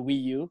 64 on the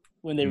Wii U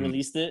when they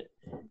released it.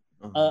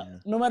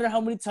 No matter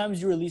how many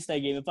times you released that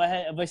game,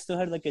 if I still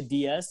had like a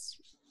DS,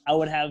 I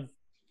would have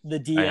the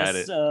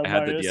DS. I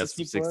had the DS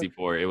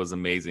 64. It was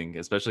amazing,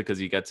 especially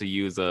because you got to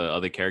use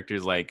other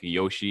characters like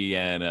Yoshi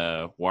and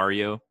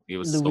Wario. It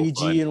was Luigi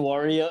so fun. and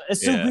Wario.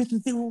 It's so great to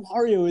see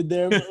Wario in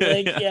there, but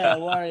like,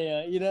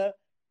 Wario, you know.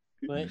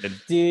 But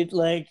dude,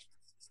 like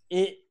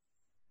it.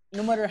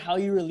 No matter how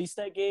you release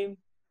that game,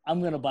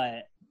 I'm gonna buy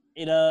it.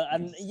 You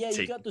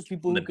got those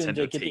people who can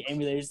get the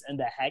emulators and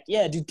the hack.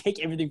 Yeah, dude,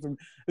 take everything from.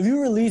 If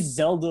you release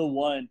Zelda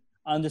 1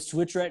 on the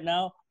Switch right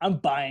now, I'm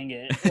buying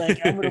it.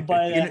 Like, I'm gonna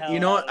buy that. You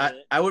know what?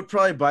 I would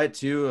probably buy it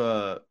too.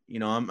 I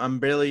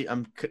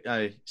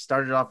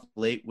started off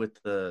late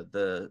with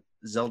the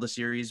Zelda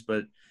series,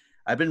 but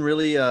I've been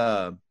really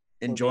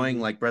enjoying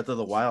like Breath of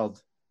the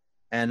Wild,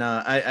 and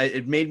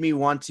it made me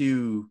want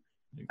to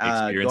go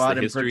out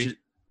and purchase.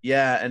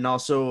 Yeah, and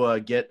also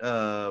get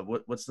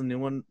what's the new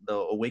one? The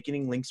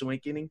Link's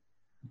Awakening.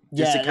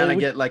 Just to kind of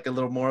get like a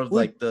little more of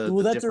like the.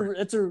 Well,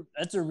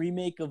 that's a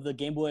remake of the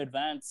Game Boy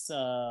Advance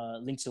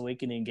Link's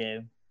Awakening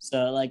game.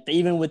 So like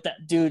even with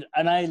that, dude,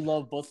 and I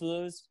love both of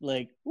those.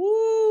 Like,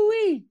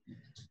 woo-wee.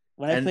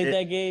 When I played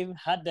that game,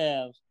 hot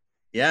damn.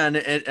 Yeah, and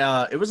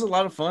it was a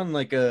lot of fun.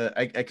 Like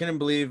I couldn't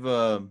believe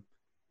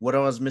what I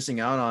was missing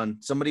out on.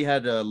 Somebody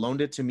had loaned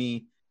it to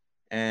me.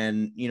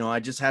 And, I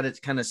just had it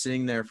kind of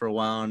sitting there for a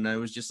while. And I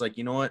was just like,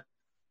 you know what?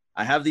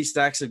 I have these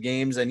stacks of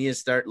games. I need to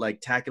start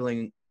like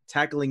tackling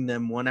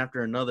them one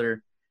after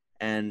another.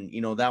 And,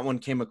 that one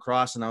came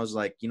across and I was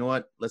like, you know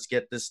what? Let's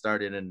get this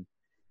started. And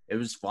it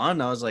was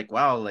fun. I was like,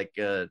 wow, like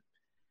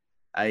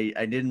I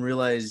didn't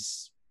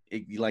realize,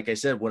 like I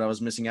said, what I was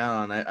missing out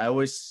on. I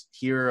always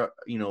hear,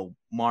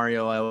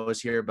 Mario. I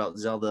always hear about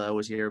Zelda. I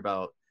always hear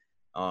about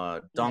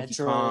Donkey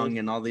Kong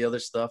and all the other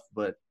stuff.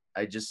 But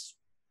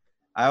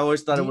I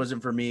always thought it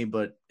wasn't for me,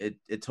 but it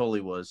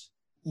totally was.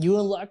 You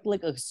unlocked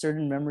like a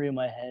certain memory in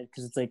my head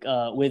because it's like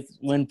with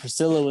when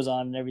Priscilla was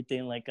on and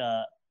everything, like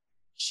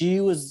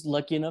she was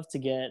lucky enough to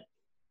get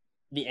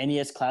the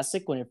NES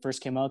Classic when it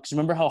first came out. Because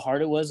remember how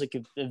hard it was? Like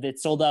if it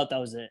sold out, that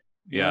was it.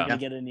 You weren't gonna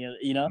get any other,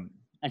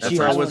 And that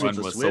first one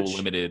was so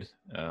limited.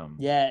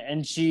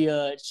 And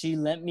she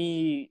lent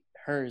me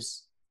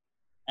hers.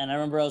 And I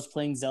remember I was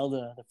playing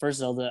Zelda, the first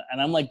Zelda,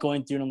 and I'm like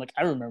going through and I'm like,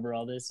 I remember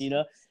all this,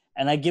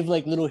 And I give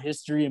like little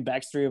history and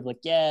backstory of like,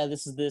 yeah,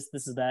 this is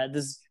that.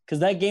 Because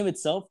that game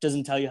itself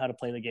doesn't tell you how to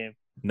play the game.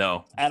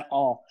 No. At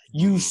all.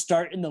 You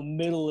start in the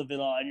middle of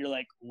it all and you're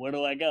like, where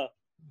do I go?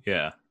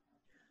 Yeah.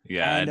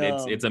 Yeah. And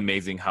it's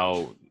amazing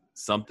how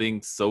something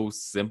so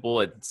simple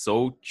and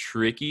so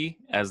tricky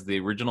as the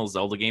original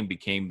Zelda game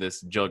became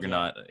this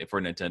juggernaut for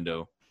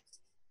Nintendo.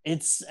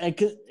 it's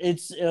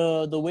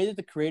the way that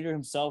the creator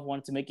himself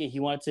wanted to make it. He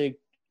wanted to.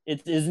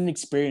 It is an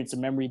experience, a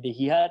memory that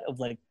he had of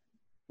like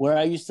where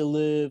I used to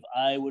live.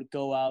 I would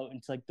go out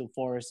into like the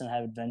forest and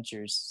have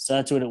adventures. So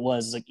that's what it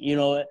was. Like, you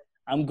know what?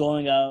 I'm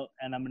going out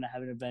and I'm gonna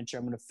have an adventure.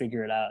 I'm gonna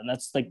figure it out. And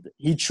that's like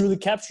he truly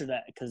captured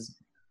that because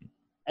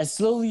as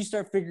slowly you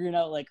start figuring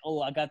out like,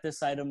 oh, I got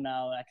this item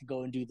now. I could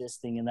go and do this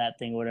thing and that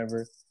thing,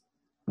 whatever.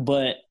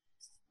 But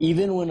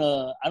even when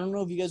I don't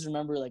know if you guys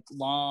remember like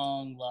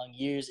long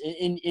years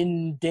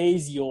in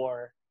days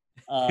yore,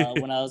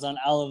 when I was on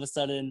all of a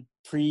sudden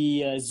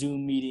pre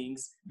Zoom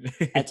meetings,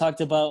 I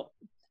talked about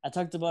a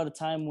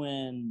time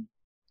when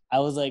I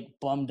was like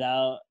bummed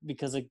out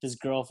because like this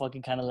girl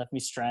fucking kind of left me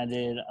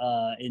stranded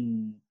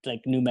in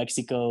like New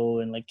Mexico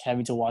and like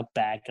having to walk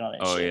back and all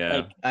that Oh, shit. yeah.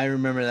 Like, I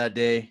remember that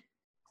day.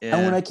 Yeah.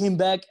 and when I came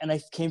back and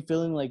I came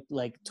feeling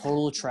like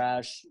total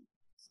trash,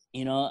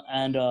 you know,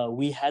 and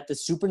we had the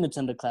Super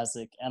Nintendo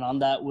Classic, and on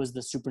that was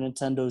the Super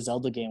Nintendo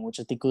Zelda game, which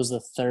I think was the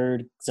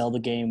third Zelda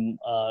game,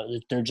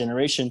 the third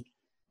generation.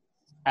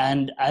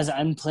 And as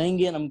I'm playing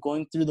it, I'm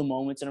going through the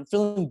moments, and I'm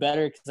feeling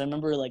better because I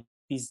remember like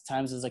these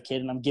times as a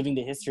kid, and I'm giving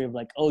the history of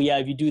like, oh yeah,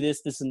 if you do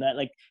this, this, and that,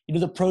 like you do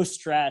the pro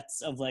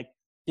strats of like,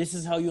 this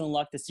is how you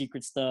unlock the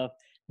secret stuff.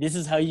 This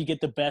is how you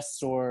get the best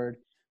sword.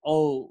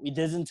 Oh, it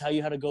doesn't tell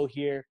you how to go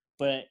here,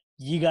 but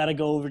you got to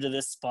go over to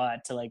this spot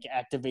to like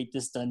activate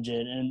this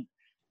dungeon. And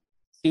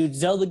dude,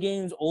 Zelda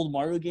games, old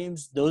Mario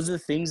games, those are the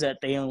things that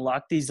they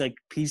unlock these like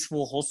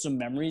peaceful, wholesome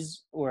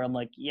memories where I'm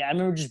like, yeah, I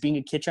remember just being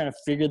a kid trying to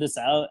figure this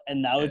out,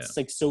 and now it's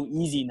like so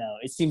easy now.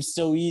 It seems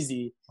so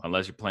easy.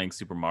 Unless you're playing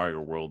Super Mario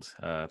World,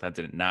 that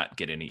did not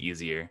get any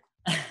easier.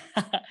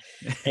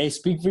 Hey,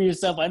 speak for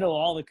yourself. I know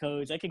all the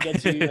codes. I could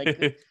get you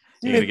like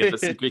You're gonna get the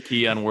secret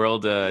key on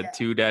World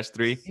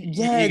 2-3.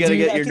 Yeah, you gotta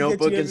dude, get your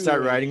notebook and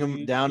start writing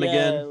them down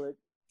again.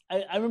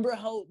 Like, I remember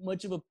how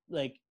much of a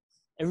like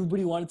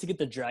everybody wanted to get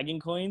the dragon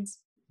coins,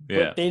 but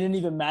Yeah. they didn't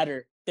even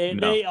matter.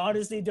 They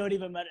honestly don't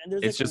even matter. And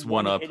there's It's like just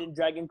one up. hidden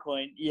dragon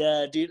coin.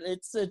 Yeah, dude,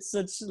 it's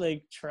such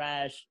like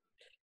trash.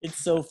 It's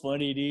so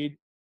funny, dude.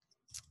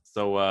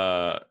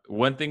 So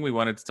one thing we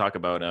wanted to talk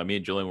about, me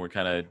and Julian were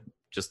kind of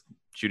just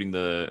shooting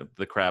the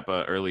crap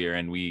earlier,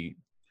 and we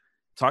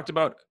talked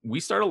about we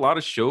start a lot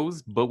of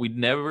shows, but we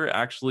never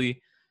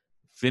actually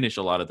finish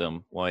a lot of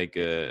them. Like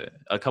a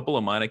couple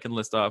of mine I can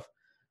list off.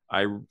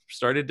 I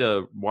started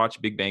to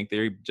watch Big Bang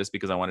Theory just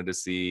because I wanted to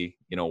see,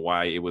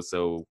 why it was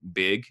so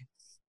big.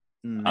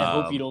 I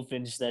hope you don't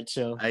finish that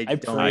show. I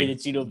pray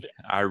that you don't.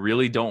 I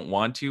really don't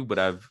want to, but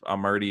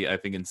I'm already, I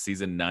think, in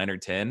season 9 or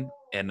 10,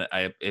 and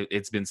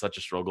it's been such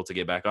a struggle to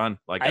get back on.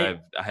 Like I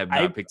have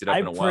not picked it up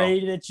in a while. I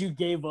pray that you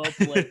gave up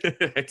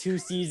like 2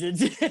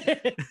 seasons.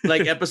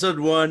 Like episode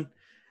 1,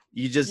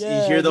 you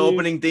hear the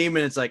opening theme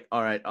and it's like,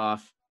 all right,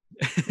 off.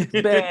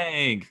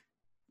 Bang.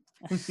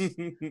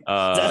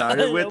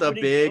 Started with a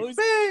big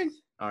bang.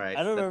 All right.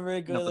 I don't remember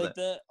it going like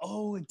that.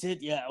 Oh, it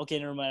did. Yeah. Okay,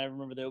 never mind. I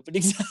remember the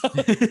opening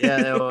sound.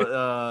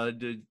 Yeah.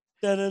 Dude.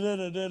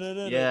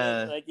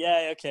 Yeah. Like,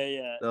 yeah. Okay.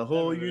 Yeah. The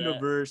whole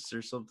universe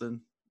or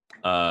something.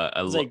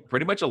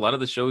 Pretty much a lot of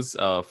the shows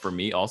for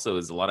me also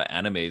is a lot of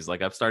animes.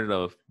 Like I've started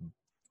 4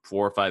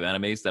 or 5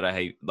 animes that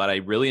I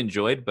really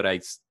enjoyed, but I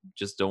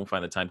just don't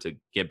find the time to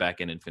get back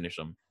in and finish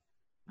them.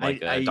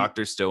 Like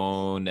Dr.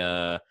 Stone,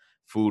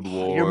 Food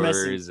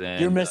Wars,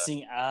 you're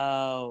missing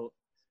out.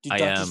 Dude,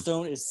 Dr.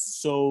 Stone is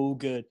so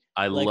good.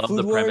 I love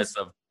the premise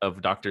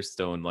of Dr.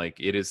 Stone. Like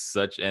it is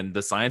and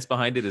the science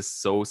behind it is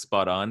so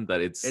spot on that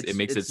it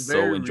makes it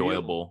so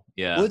enjoyable.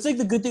 Real. Yeah. Well, it's like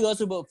the good thing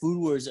also about Food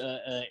Wars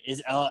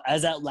is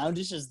as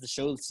outlandish as the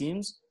show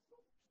seems.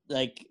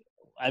 Like,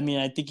 I mean,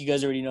 I think you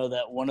guys already know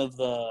that one of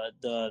the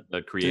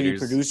creators,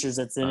 3 producers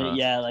that's in it.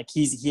 Yeah, like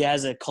he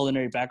has a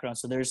culinary background,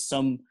 so there's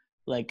some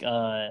like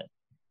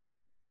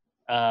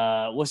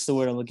what's the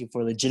word I'm looking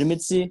for?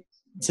 Legitimacy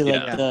to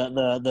like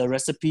the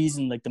recipes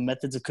and like the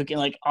methods of cooking.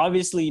 Like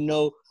obviously,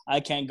 no, I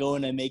can't go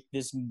in and make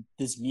this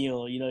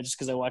meal, just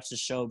because I watched the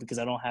show, because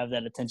I don't have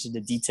that attention to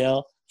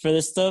detail for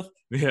this stuff.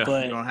 Yeah,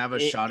 but you don't have a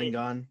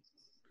Sharingan.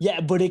 Yeah,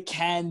 but it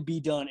can be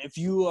done. If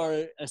you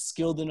are a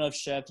skilled enough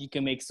chef, you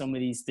can make some of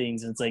these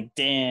things. And it's like,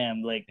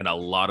 damn, like. And a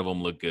lot of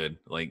them look good.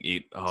 Like,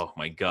 oh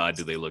my God,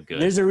 do they look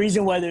good? There's a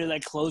reason why their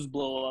like clothes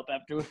blow up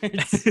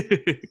afterwards.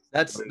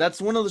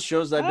 That's one of the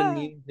shows I've been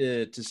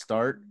needing to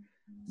start.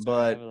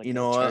 But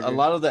a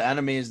lot of the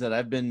animes that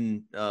I've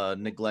been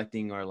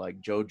neglecting are like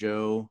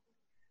JoJo.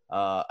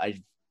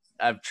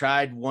 I've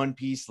tried One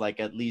Piece like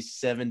at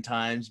least 7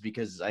 times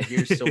because I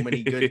hear so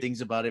many good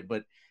things about it,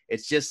 but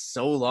it's just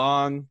so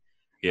long.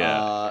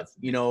 Yeah.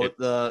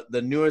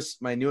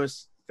 My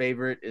newest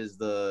favorite is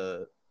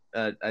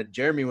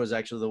Jeremy was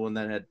actually the one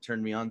that had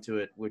turned me onto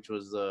it, which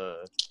was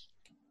the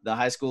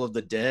High School of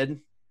the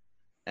Dead.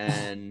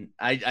 And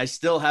I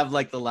still have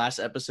like the last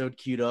episode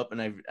queued up,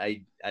 and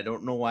I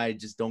don't know why I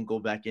just don't go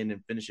back in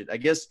and finish it. I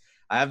guess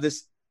I have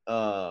this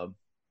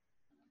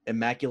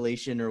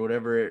immaculation or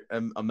whatever,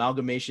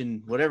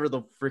 amalgamation, whatever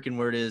the freaking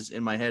word is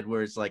in my head,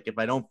 where it's like if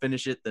I don't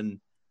finish it,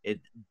 then it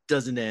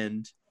doesn't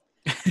end.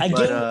 I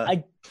But,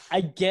 get,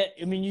 I get.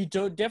 I mean, you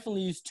don't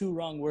definitely use two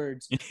wrong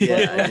words.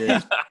 Yeah, I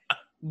did.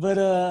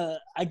 But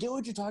I get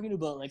what you're talking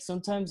about. Like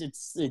sometimes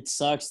it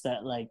sucks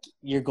that like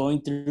you're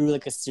going through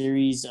like a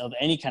series of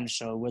any kind of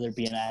show, whether it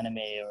be an anime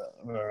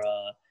or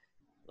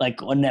like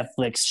a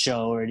Netflix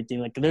show or anything.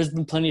 Like there's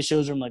been plenty of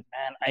shows where I'm like,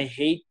 man, I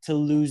hate to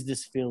lose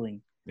this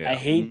feeling. I Yeah.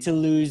 hate to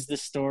lose the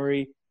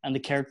story and the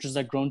characters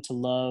I've grown to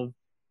love.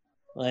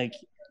 Like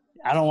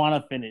I don't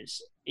want to finish,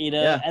 you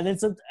know. Yeah. And then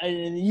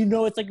and you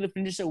know it's like gonna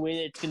finish a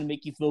way that's gonna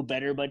make you feel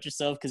better about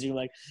yourself because you're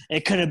like,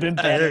 it could have been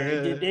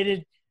better.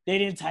 They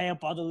didn't tie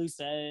up all the loose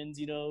ends,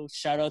 you know.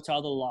 Shout out to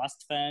all the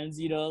Lost fans,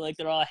 you know, like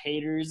they're all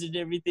haters and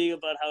everything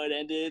about how it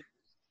ended.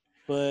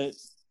 But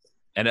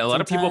And a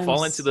lot of people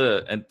fall into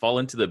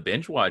sometimes- the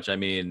binge watch. I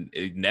mean,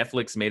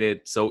 Netflix made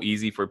it so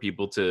easy for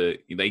people to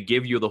they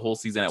give you the whole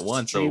season at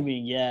once.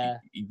 streaming, So yeah.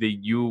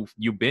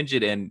 you binge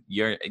it and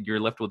you're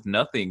left with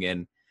nothing.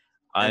 And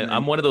And then-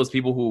 I'm one of those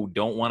people who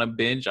don't want to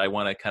binge. I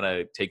want to kind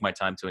of take my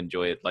time to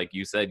enjoy it. Like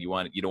you said, you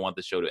don't want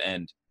the show to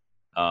end.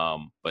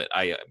 But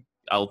I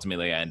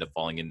ultimately end up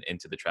falling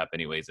into the trap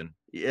anyways. And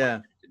Yeah.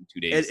 in 2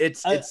 days.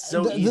 It's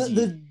so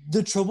easy.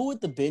 The trouble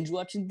with the binge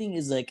watching thing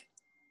is like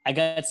I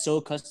got so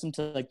accustomed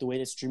to like the way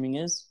that streaming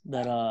is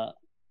that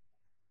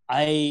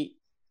I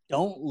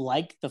don't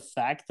like the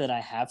fact that I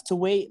have to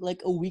wait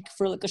like a week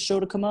for like a show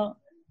to come out.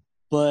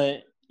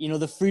 But you know,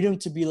 the freedom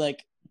to be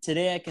like,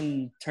 today I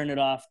can turn it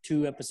off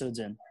 2 episodes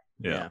in.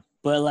 yeah.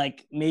 But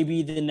like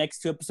maybe the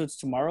next 2 episodes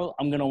tomorrow,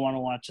 I'm gonna want to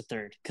watch a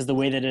third because the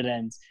way that it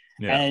ends.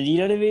 Yeah. And you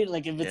know what I mean?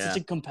 Like if it's Yeah.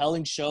 such a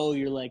compelling show,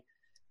 you're like,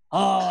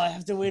 oh, I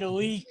have to wait a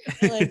week.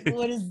 Like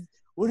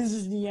what is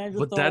this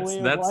Neanderthal way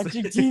of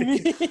watching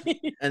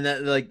TV? And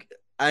that like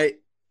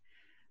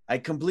I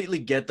completely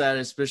get that,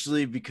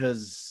 especially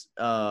because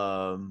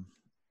one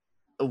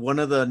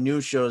of the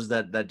new shows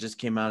that just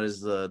came out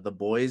is the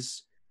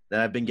Boys that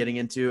I've been getting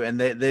into, and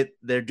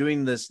they're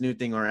doing this new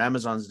thing, or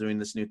Amazon's doing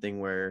this new thing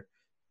where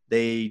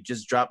they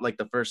just drop like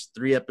the first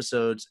 3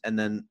 episodes, and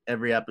then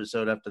every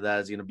episode after that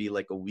is gonna be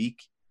like a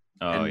week.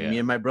 Oh and yeah. me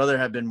and my brother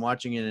have been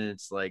watching it, and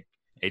it's like,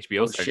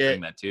 HBO started shit.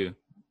 doing that too.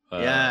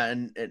 yeah,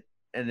 and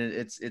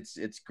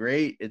it's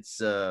great.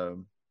 It's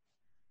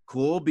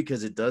cool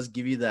because it does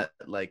give you that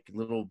like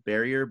little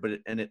barrier, but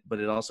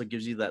it also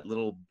gives you that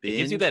little binge. It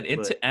gives you that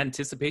but-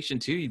 anticipation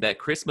too, that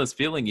Christmas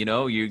feeling. You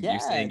know, you're Yeah,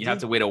 saying you have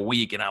dude. to wait a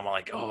week, and I'm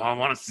like, oh, I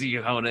want to see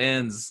how it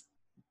ends.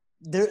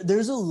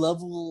 There's a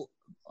level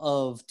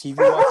of TV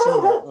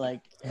watching that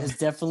like has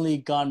definitely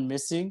gone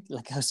missing.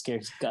 Like how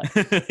scared you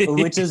got,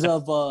 which is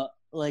of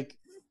like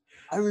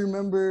I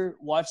remember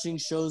watching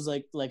shows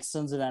like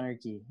Sons of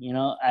Anarchy, you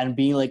know, and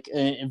being like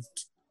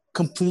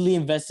completely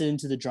invested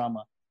into the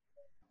drama,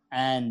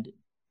 and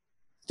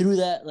through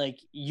that, like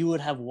you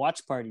would have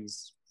watch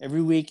parties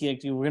every week.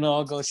 Like we're gonna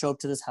all go show up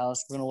to this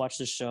house. We're gonna watch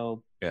this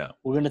show. Yeah.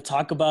 We're gonna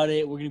talk about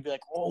it. We're gonna be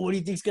like, oh, what do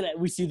you think's gonna?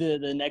 We see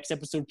the next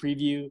episode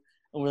preview.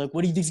 And we're like,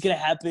 what do you think's gonna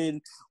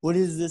happen? What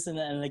is this? And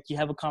like you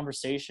have a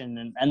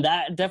conversation, and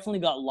that definitely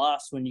got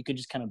lost when you could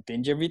just kind of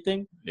binge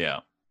everything.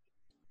 Yeah.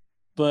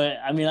 But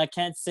I mean, I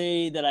can't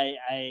say that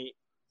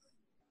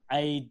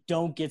I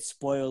don't get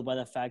spoiled by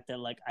the fact that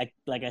like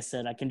I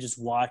said, I can just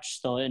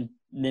watch the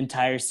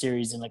entire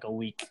series in like a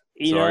week.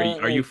 So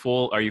are you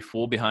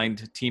full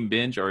behind Team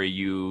Binge, or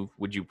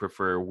would you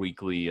prefer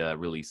weekly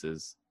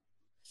releases?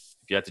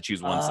 If you have to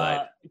choose one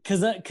side.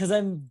 Because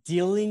I'm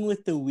dealing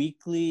with the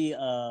weekly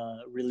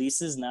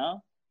releases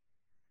now.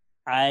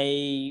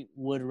 I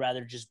would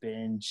rather just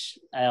binge.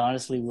 I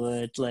honestly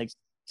would. Like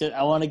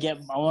I want to get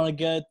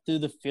through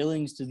the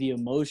feelings, through the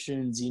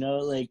emotions, you know,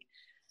 like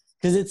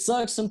because it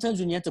sucks sometimes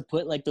when you have to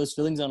put like those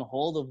feelings on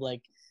hold of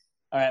like,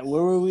 all right,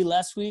 where were we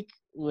last week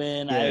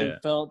when I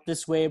felt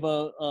this way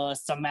about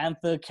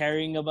Samantha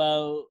caring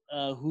about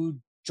who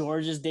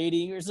George is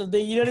dating or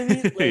something, you know what I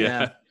mean? Like,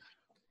 yeah.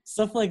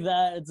 Stuff like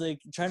that. It's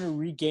like trying to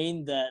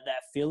regain that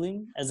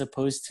feeling as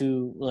opposed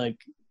to like,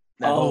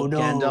 That oh whole no,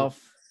 Gandalf.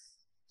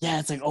 yeah,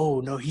 it's like, oh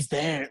no, he's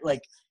there.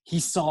 Like he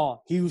saw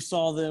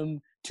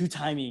them 2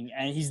 timing,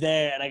 and he's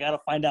there, and I gotta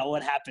find out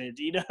what happened.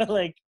 You know,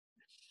 like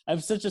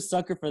I'm such a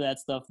sucker for that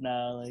stuff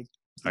now. Like,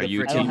 Are The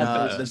you freaking, team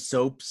the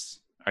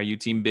soaps? Are you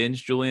Team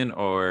Binge, Julian,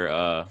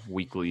 or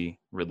weekly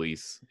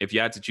release? If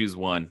you had to choose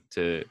one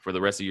for the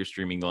rest of your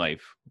streaming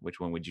life, which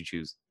one would you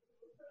choose?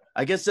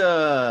 I guess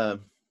I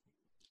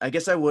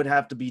would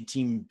have to be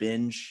Team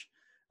Binge,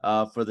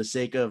 for the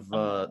sake of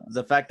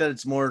the fact that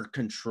it's more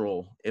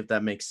control, if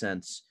that makes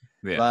sense.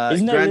 Yeah.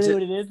 isn't that granted-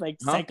 really what it is? Like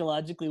Huh?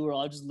 psychologically, we're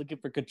all just looking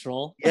for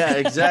control. Yeah,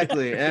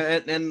 exactly.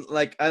 and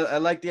like I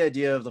like the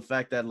idea of the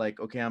fact that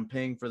like, okay, I'm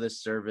paying for this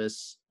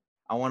service.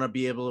 I want to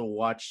be able to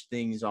watch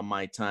things on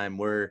my time.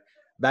 Where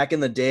back in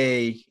the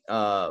day,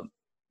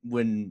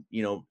 when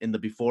you know, in the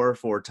before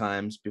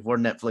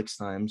Netflix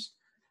times,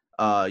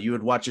 you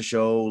would watch a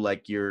show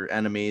like your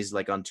animes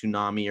like on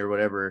Toonami or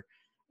whatever,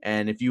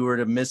 and if you were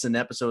to miss an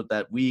episode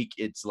that week,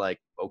 it's like,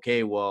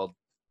 okay, well,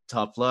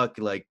 tough luck.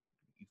 Like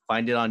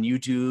find it on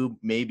YouTube.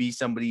 Maybe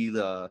somebody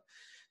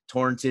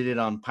torrented it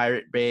on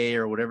Pirate Bay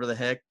or whatever the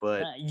heck.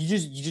 But you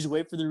just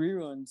wait for the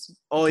reruns.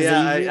 oh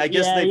yeah, I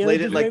guess they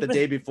played it like the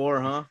day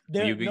before, huh?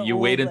 You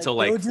wait until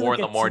like 4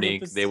 in the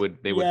morning. They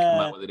would come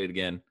out with it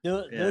again.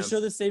 They'll show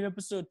the same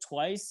episode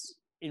twice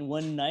in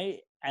one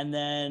night, and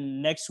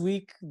then next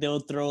week they'll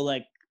throw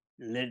like,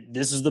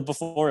 this is the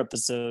before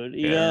episode.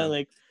 You know,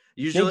 like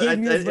usually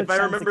if I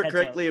remember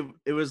correctly,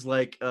 it was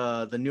like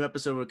the new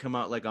episode would come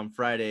out like on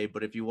Friday,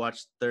 but if you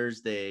watched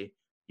Thursday,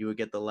 you would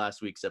get the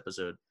last week's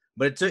episode.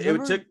 But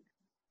it took.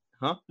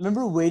 Huh?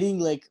 Remember waiting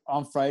like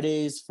on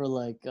Fridays for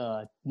like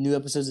new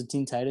episodes of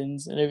Teen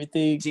Titans and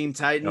everything? Teen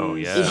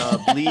Titans,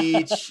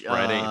 Bleach,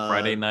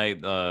 Friday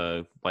night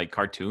like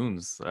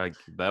cartoons. Like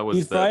that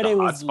was the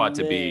hot spot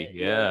to be.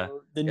 Yeah.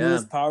 The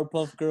newest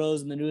Powerpuff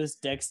Girls and the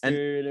newest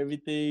Dexter and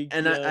everything.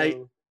 And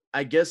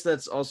I guess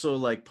that's also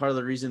like part of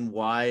the reason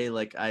why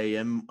like I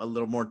am a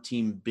little more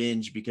team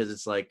binge, because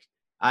it's like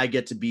I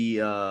get to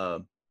be I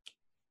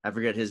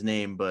forget his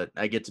name, but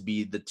I get to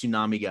be the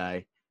Toonami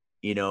guy.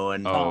 You know,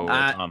 and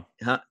Tom.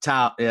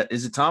 Tom. Yeah,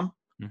 is it Tom?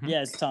 Mm-hmm.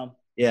 Yeah, it's Tom.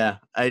 Yeah,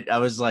 I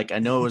was like, I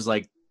know it was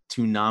like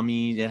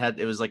Toonami.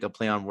 It was like a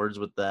play on words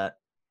with that.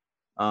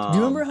 Do you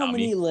remember how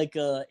many like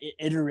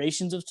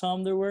iterations of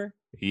Tom there were?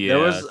 Yeah, there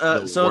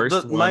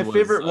was my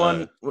favorite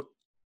one. Do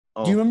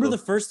you remember the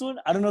first one?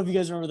 I don't know if you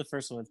guys remember the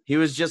first one. He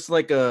was just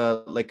like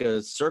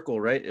a circle,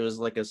 right? It was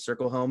like a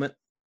circle helmet.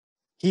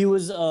 He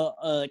was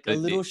like a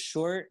little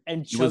short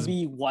and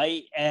chubby,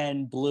 white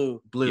and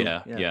blue.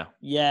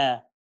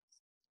 Yeah.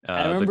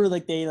 I remember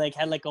like they like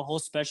had like a whole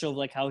special of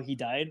like how he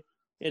died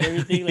and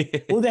everything.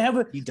 Like, well, they have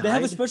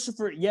a special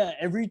for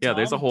every Tom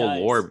there's a whole dies.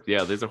 lore.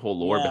 Yeah, there's a whole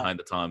lore behind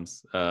the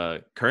Toms.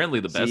 Currently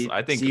the best.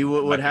 I think. See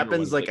what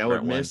happens. Like I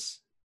would miss.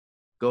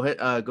 Go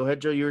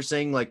ahead, Joe. You were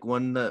saying like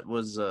one that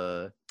was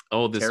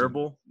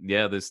terrible.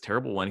 Yeah, this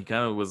terrible one. He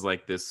kind of was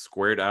like this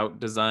squared out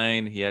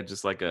design. He had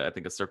just like I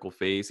think a circle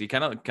face. He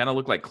kind of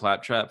looked like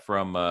Claptrap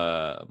from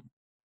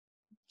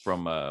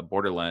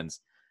Borderlands.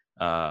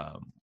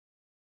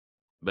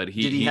 But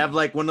did he have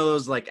like one of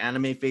those like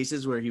anime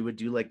faces where he would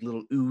do like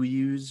little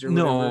ooh-yoos or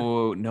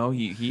whatever? No,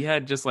 he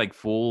had just like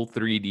full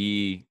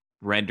 3D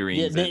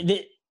renderings.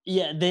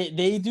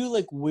 They do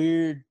like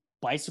weird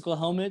bicycle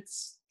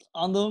helmets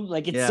on them.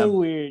 Like it's so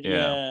weird.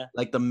 Yeah.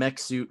 Like the mech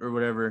suit or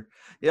whatever.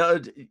 Yeah,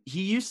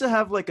 he used to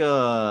have like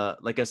a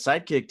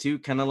sidekick too,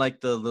 kind of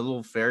like the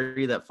little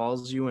fairy that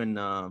follows you in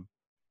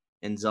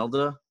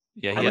Zelda.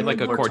 Yeah, he had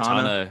like a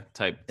Cortana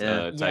type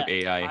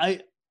AI.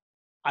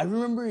 I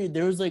remember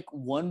there was like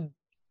one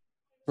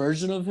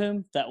version of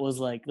him that was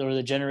like, or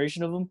the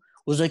generation of him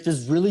was like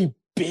this really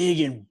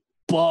big and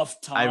buff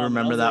Tom. I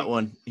remember that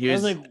one. He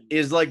was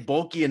like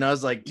bulky, and I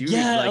was like, dude,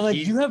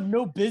 you have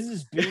no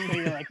business being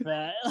here like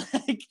that.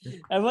 Like,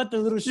 I want the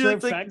little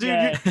short fat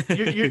guy.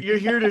 You're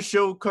here to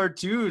show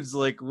cartoons.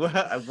 Like,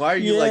 why are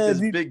you like this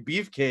big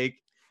beefcake?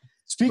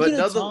 Speaking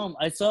of Tom,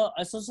 I saw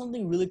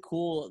something really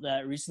cool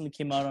that recently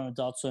came out on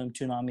Adult Swim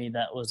Toonami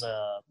that was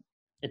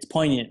it's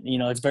poignant. You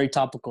know, it's very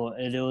topical.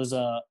 It was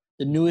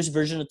the newest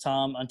version of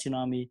Tom on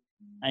Toonami,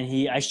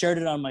 and I shared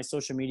it on my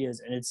social medias,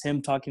 and it's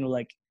him talking to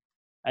like,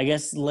 I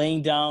guess,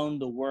 laying down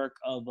the work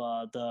of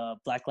the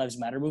Black Lives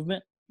Matter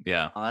movement.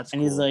 Yeah, and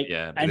cool. He's like,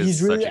 and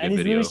he's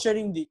really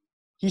shedding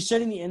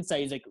the insight.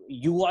 He's like,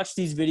 you watch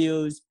these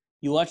videos,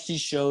 you watch these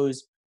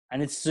shows,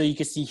 and it's so you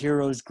can see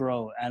heroes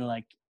grow, and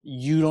like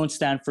you don't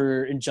stand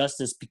for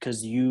injustice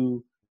because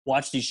you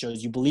watch these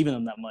shows, you believe in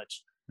them that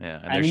much. Yeah,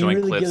 and they're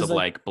showing clips of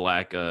like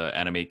black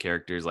anime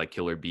characters like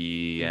Killer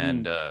Bee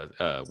and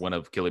one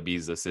of Killer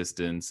Bee's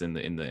assistants in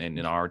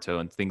Naruto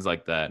and things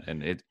like that.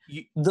 And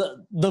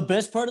the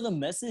best part of the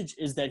message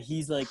is that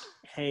he's like,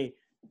 hey,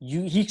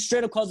 he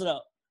straight up calls it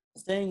out,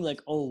 saying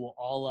like, oh,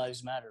 all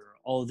lives matter,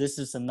 oh,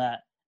 this and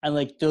that, and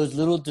like those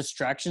little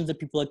distractions that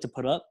people like to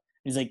put up.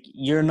 He's like,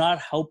 you're not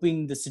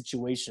helping the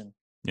situation.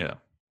 Yeah,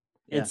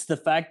 it's the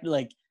fact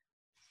like.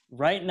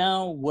 Right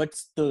now,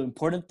 what's the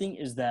important thing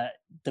is that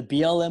the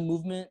BLM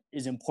movement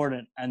is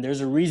important, and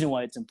there's a reason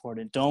why it's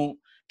important. Don't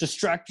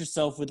distract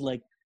yourself with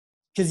like,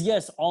 because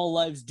yes, all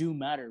lives do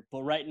matter,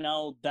 but right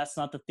now that's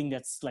not the thing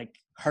that's like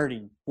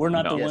hurting. We're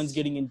not the ones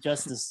getting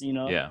injustice, you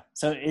know. Yeah.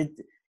 So it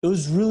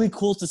was really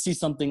cool to see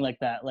something like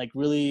that, like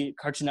really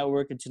Cartoon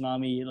Network and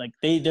Toonami, like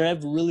they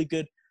have really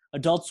good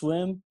Adult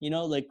Swim. You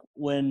know, like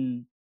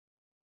when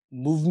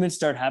movements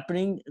start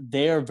happening,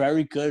 they are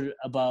very good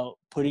about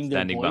putting their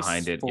standing voice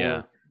behind it. forward.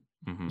 Yeah.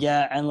 Mm-hmm.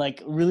 Yeah, and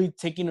like really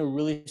taking a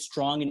really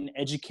strong and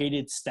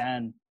educated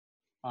stand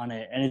on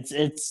it, and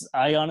it's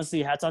I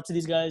honestly hats off to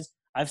these guys.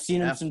 I've seen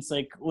them since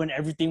like when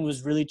everything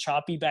was really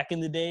choppy back in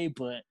the day,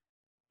 but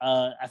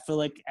I feel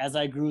like as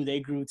I grew,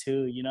 they grew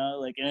too. You know,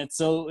 like, and it's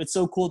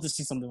so cool to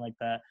see something like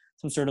that,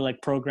 some sort of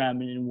like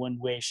program in one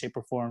way, shape,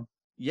 or form.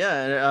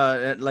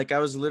 Yeah, like I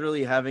was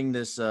literally having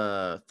this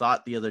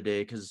thought the other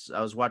day because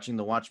I was watching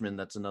The Watchmen.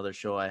 That's another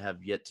show I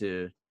have yet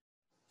to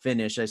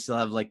finish. I still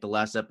have like the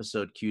last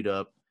episode queued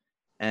up.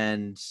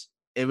 And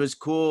it was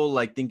cool,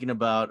 like thinking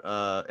about,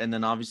 and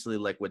then obviously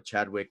like with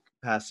Chadwick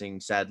passing,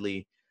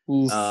 sadly,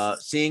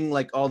 seeing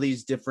like all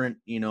these different,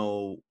 you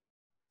know,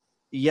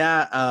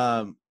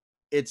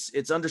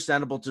 it's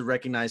understandable to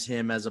recognize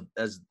him as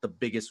the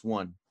biggest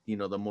one,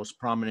 the most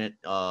prominent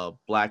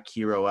black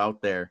hero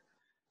out there.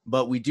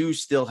 But we do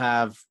still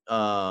have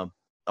a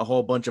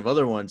whole bunch of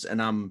other ones,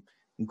 and I'm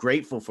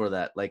grateful for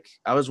that. Like,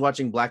 I was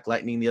watching Black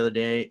Lightning the other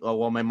day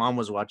while my mom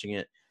was watching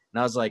it, and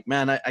I was like,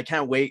 man, I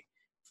can't wait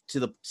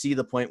to see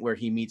the point where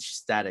he meets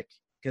Static,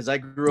 because I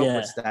grew up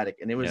with Static,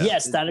 and it was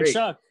Static great.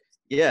 Shock.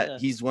 Yeah,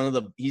 he's one of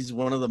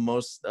the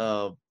most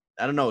I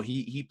don't know,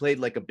 he played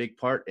like a big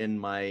part in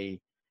my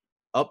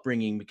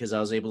upbringing, because I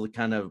was able to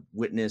kind of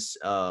witness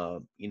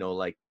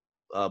like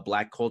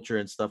black culture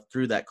and stuff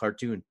through that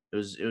cartoon. It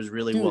was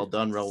really well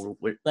done,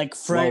 like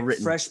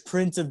Fresh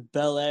Prince of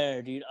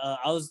Bel-Air, dude.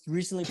 I was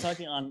recently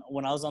talking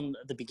when I was on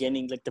the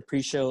beginning, like the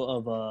pre-show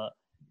of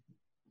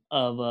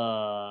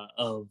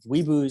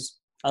Weeboos.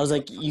 I was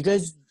like, do you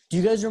guys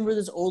remember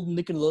this old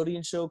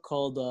Nickelodeon show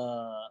called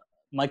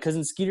My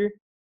Cousin Skeeter?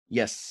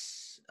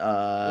 Yes.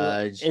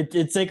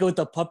 It's like with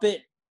a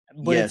puppet,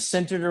 but it's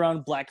centered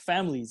around black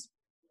families.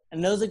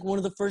 And that was like one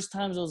of the first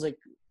times I was like,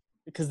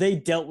 because they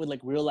dealt with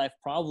like real life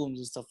problems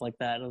and stuff like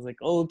that. And I was like,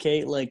 oh,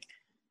 okay, like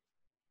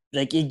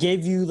it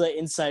gave you the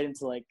insight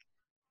into like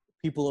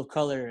people of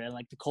color and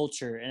like the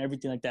culture and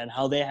everything like that, and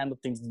how they handle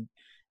things. And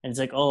it's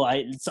like,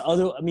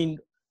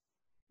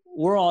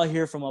 we're all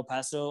here from El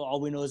Paso.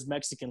 All we know is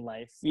Mexican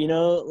life,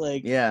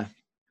 like. Yeah.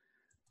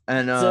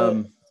 And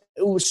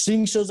so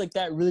seeing shows like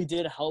that really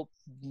did help,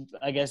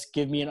 I guess,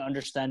 give me an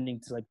understanding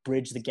to like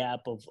bridge the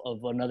gap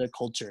of another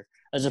culture,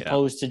 as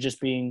opposed to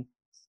just being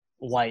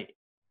white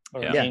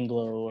or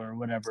Anglo or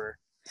whatever.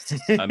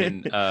 I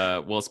mean,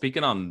 well,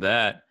 speaking on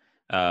that,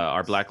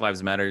 our Black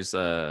Lives Matters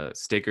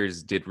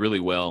stickers did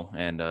really well,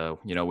 and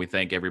we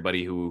thank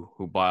everybody who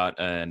bought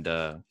and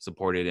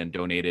supported and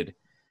donated,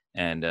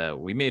 and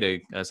we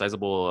made a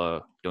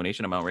sizable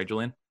donation amount, right,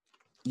 Julian?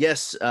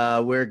 Yes,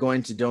 we're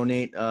going to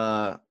donate.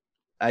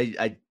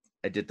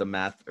 I did the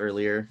math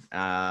earlier.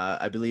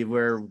 I believe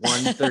we're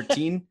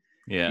 113.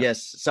 Yeah.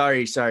 Yes.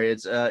 Sorry.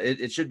 It's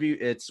it should be,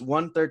 it's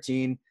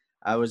 113.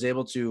 I was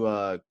able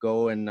to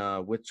go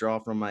and withdraw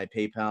from my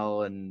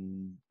PayPal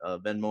and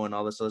Venmo and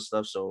all this other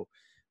stuff. So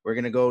we're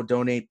gonna go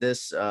donate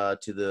this to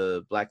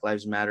the Black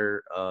Lives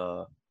Matter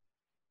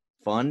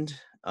fund.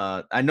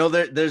 I know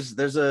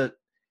there's a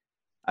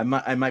I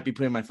might be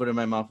putting my foot in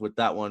my mouth with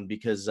that one,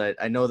 because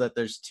I know that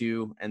there's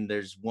two, and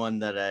there's one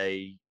that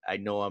I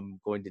know I'm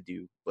going to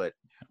do, but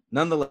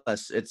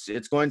nonetheless,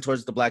 it's going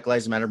towards the Black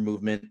Lives Matter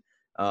movement,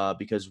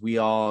 because we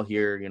all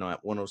here,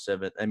 at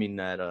 107,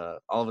 at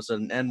All of a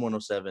Sudden and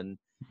 107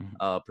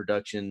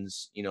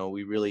 Productions,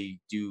 we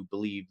really do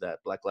believe that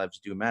Black lives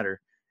do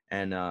matter,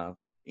 and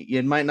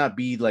it might not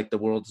be like the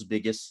world's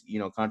biggest,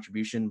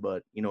 contribution,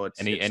 but it's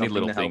any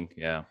little thing,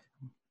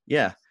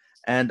 yeah.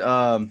 And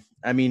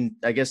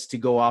I guess to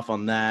go off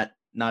on that,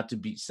 not to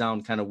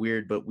sound kind of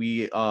weird, but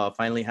we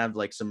finally have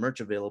like some merch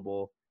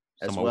available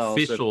as well.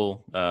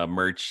 Official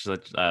merch,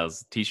 such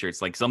as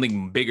t-shirts, like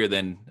something bigger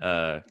than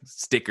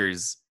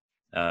stickers.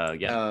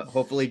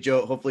 Hopefully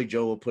Joe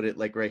will put it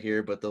like right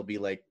here, but there'll be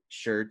like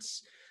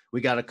shirts.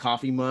 We got a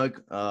coffee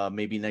mug.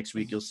 Maybe next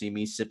week you'll see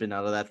me sipping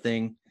out of that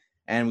thing,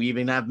 and we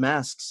even have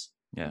masks.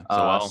 Yeah. So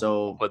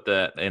I'll put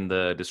that in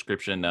the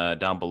description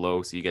down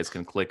below, so you guys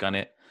can click on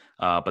it.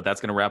 But that's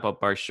going to wrap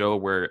up our show.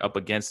 We're up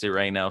against it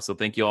right now. So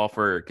thank you all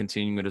for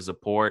continuing to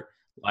support,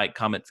 like,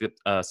 comment,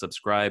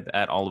 subscribe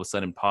at All of a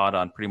Sudden Pod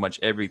on pretty much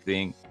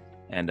everything.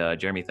 And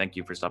Jeremy, thank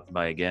you for stopping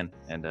by again.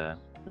 And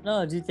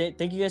no, dude,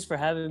 thank you guys for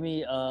having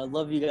me.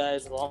 Love you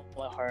guys with all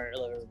my heart.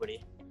 Love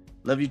everybody.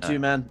 Love you too,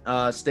 man.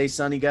 Stay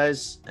sunny,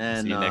 guys.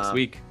 And see you next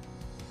week.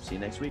 See you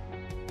next week.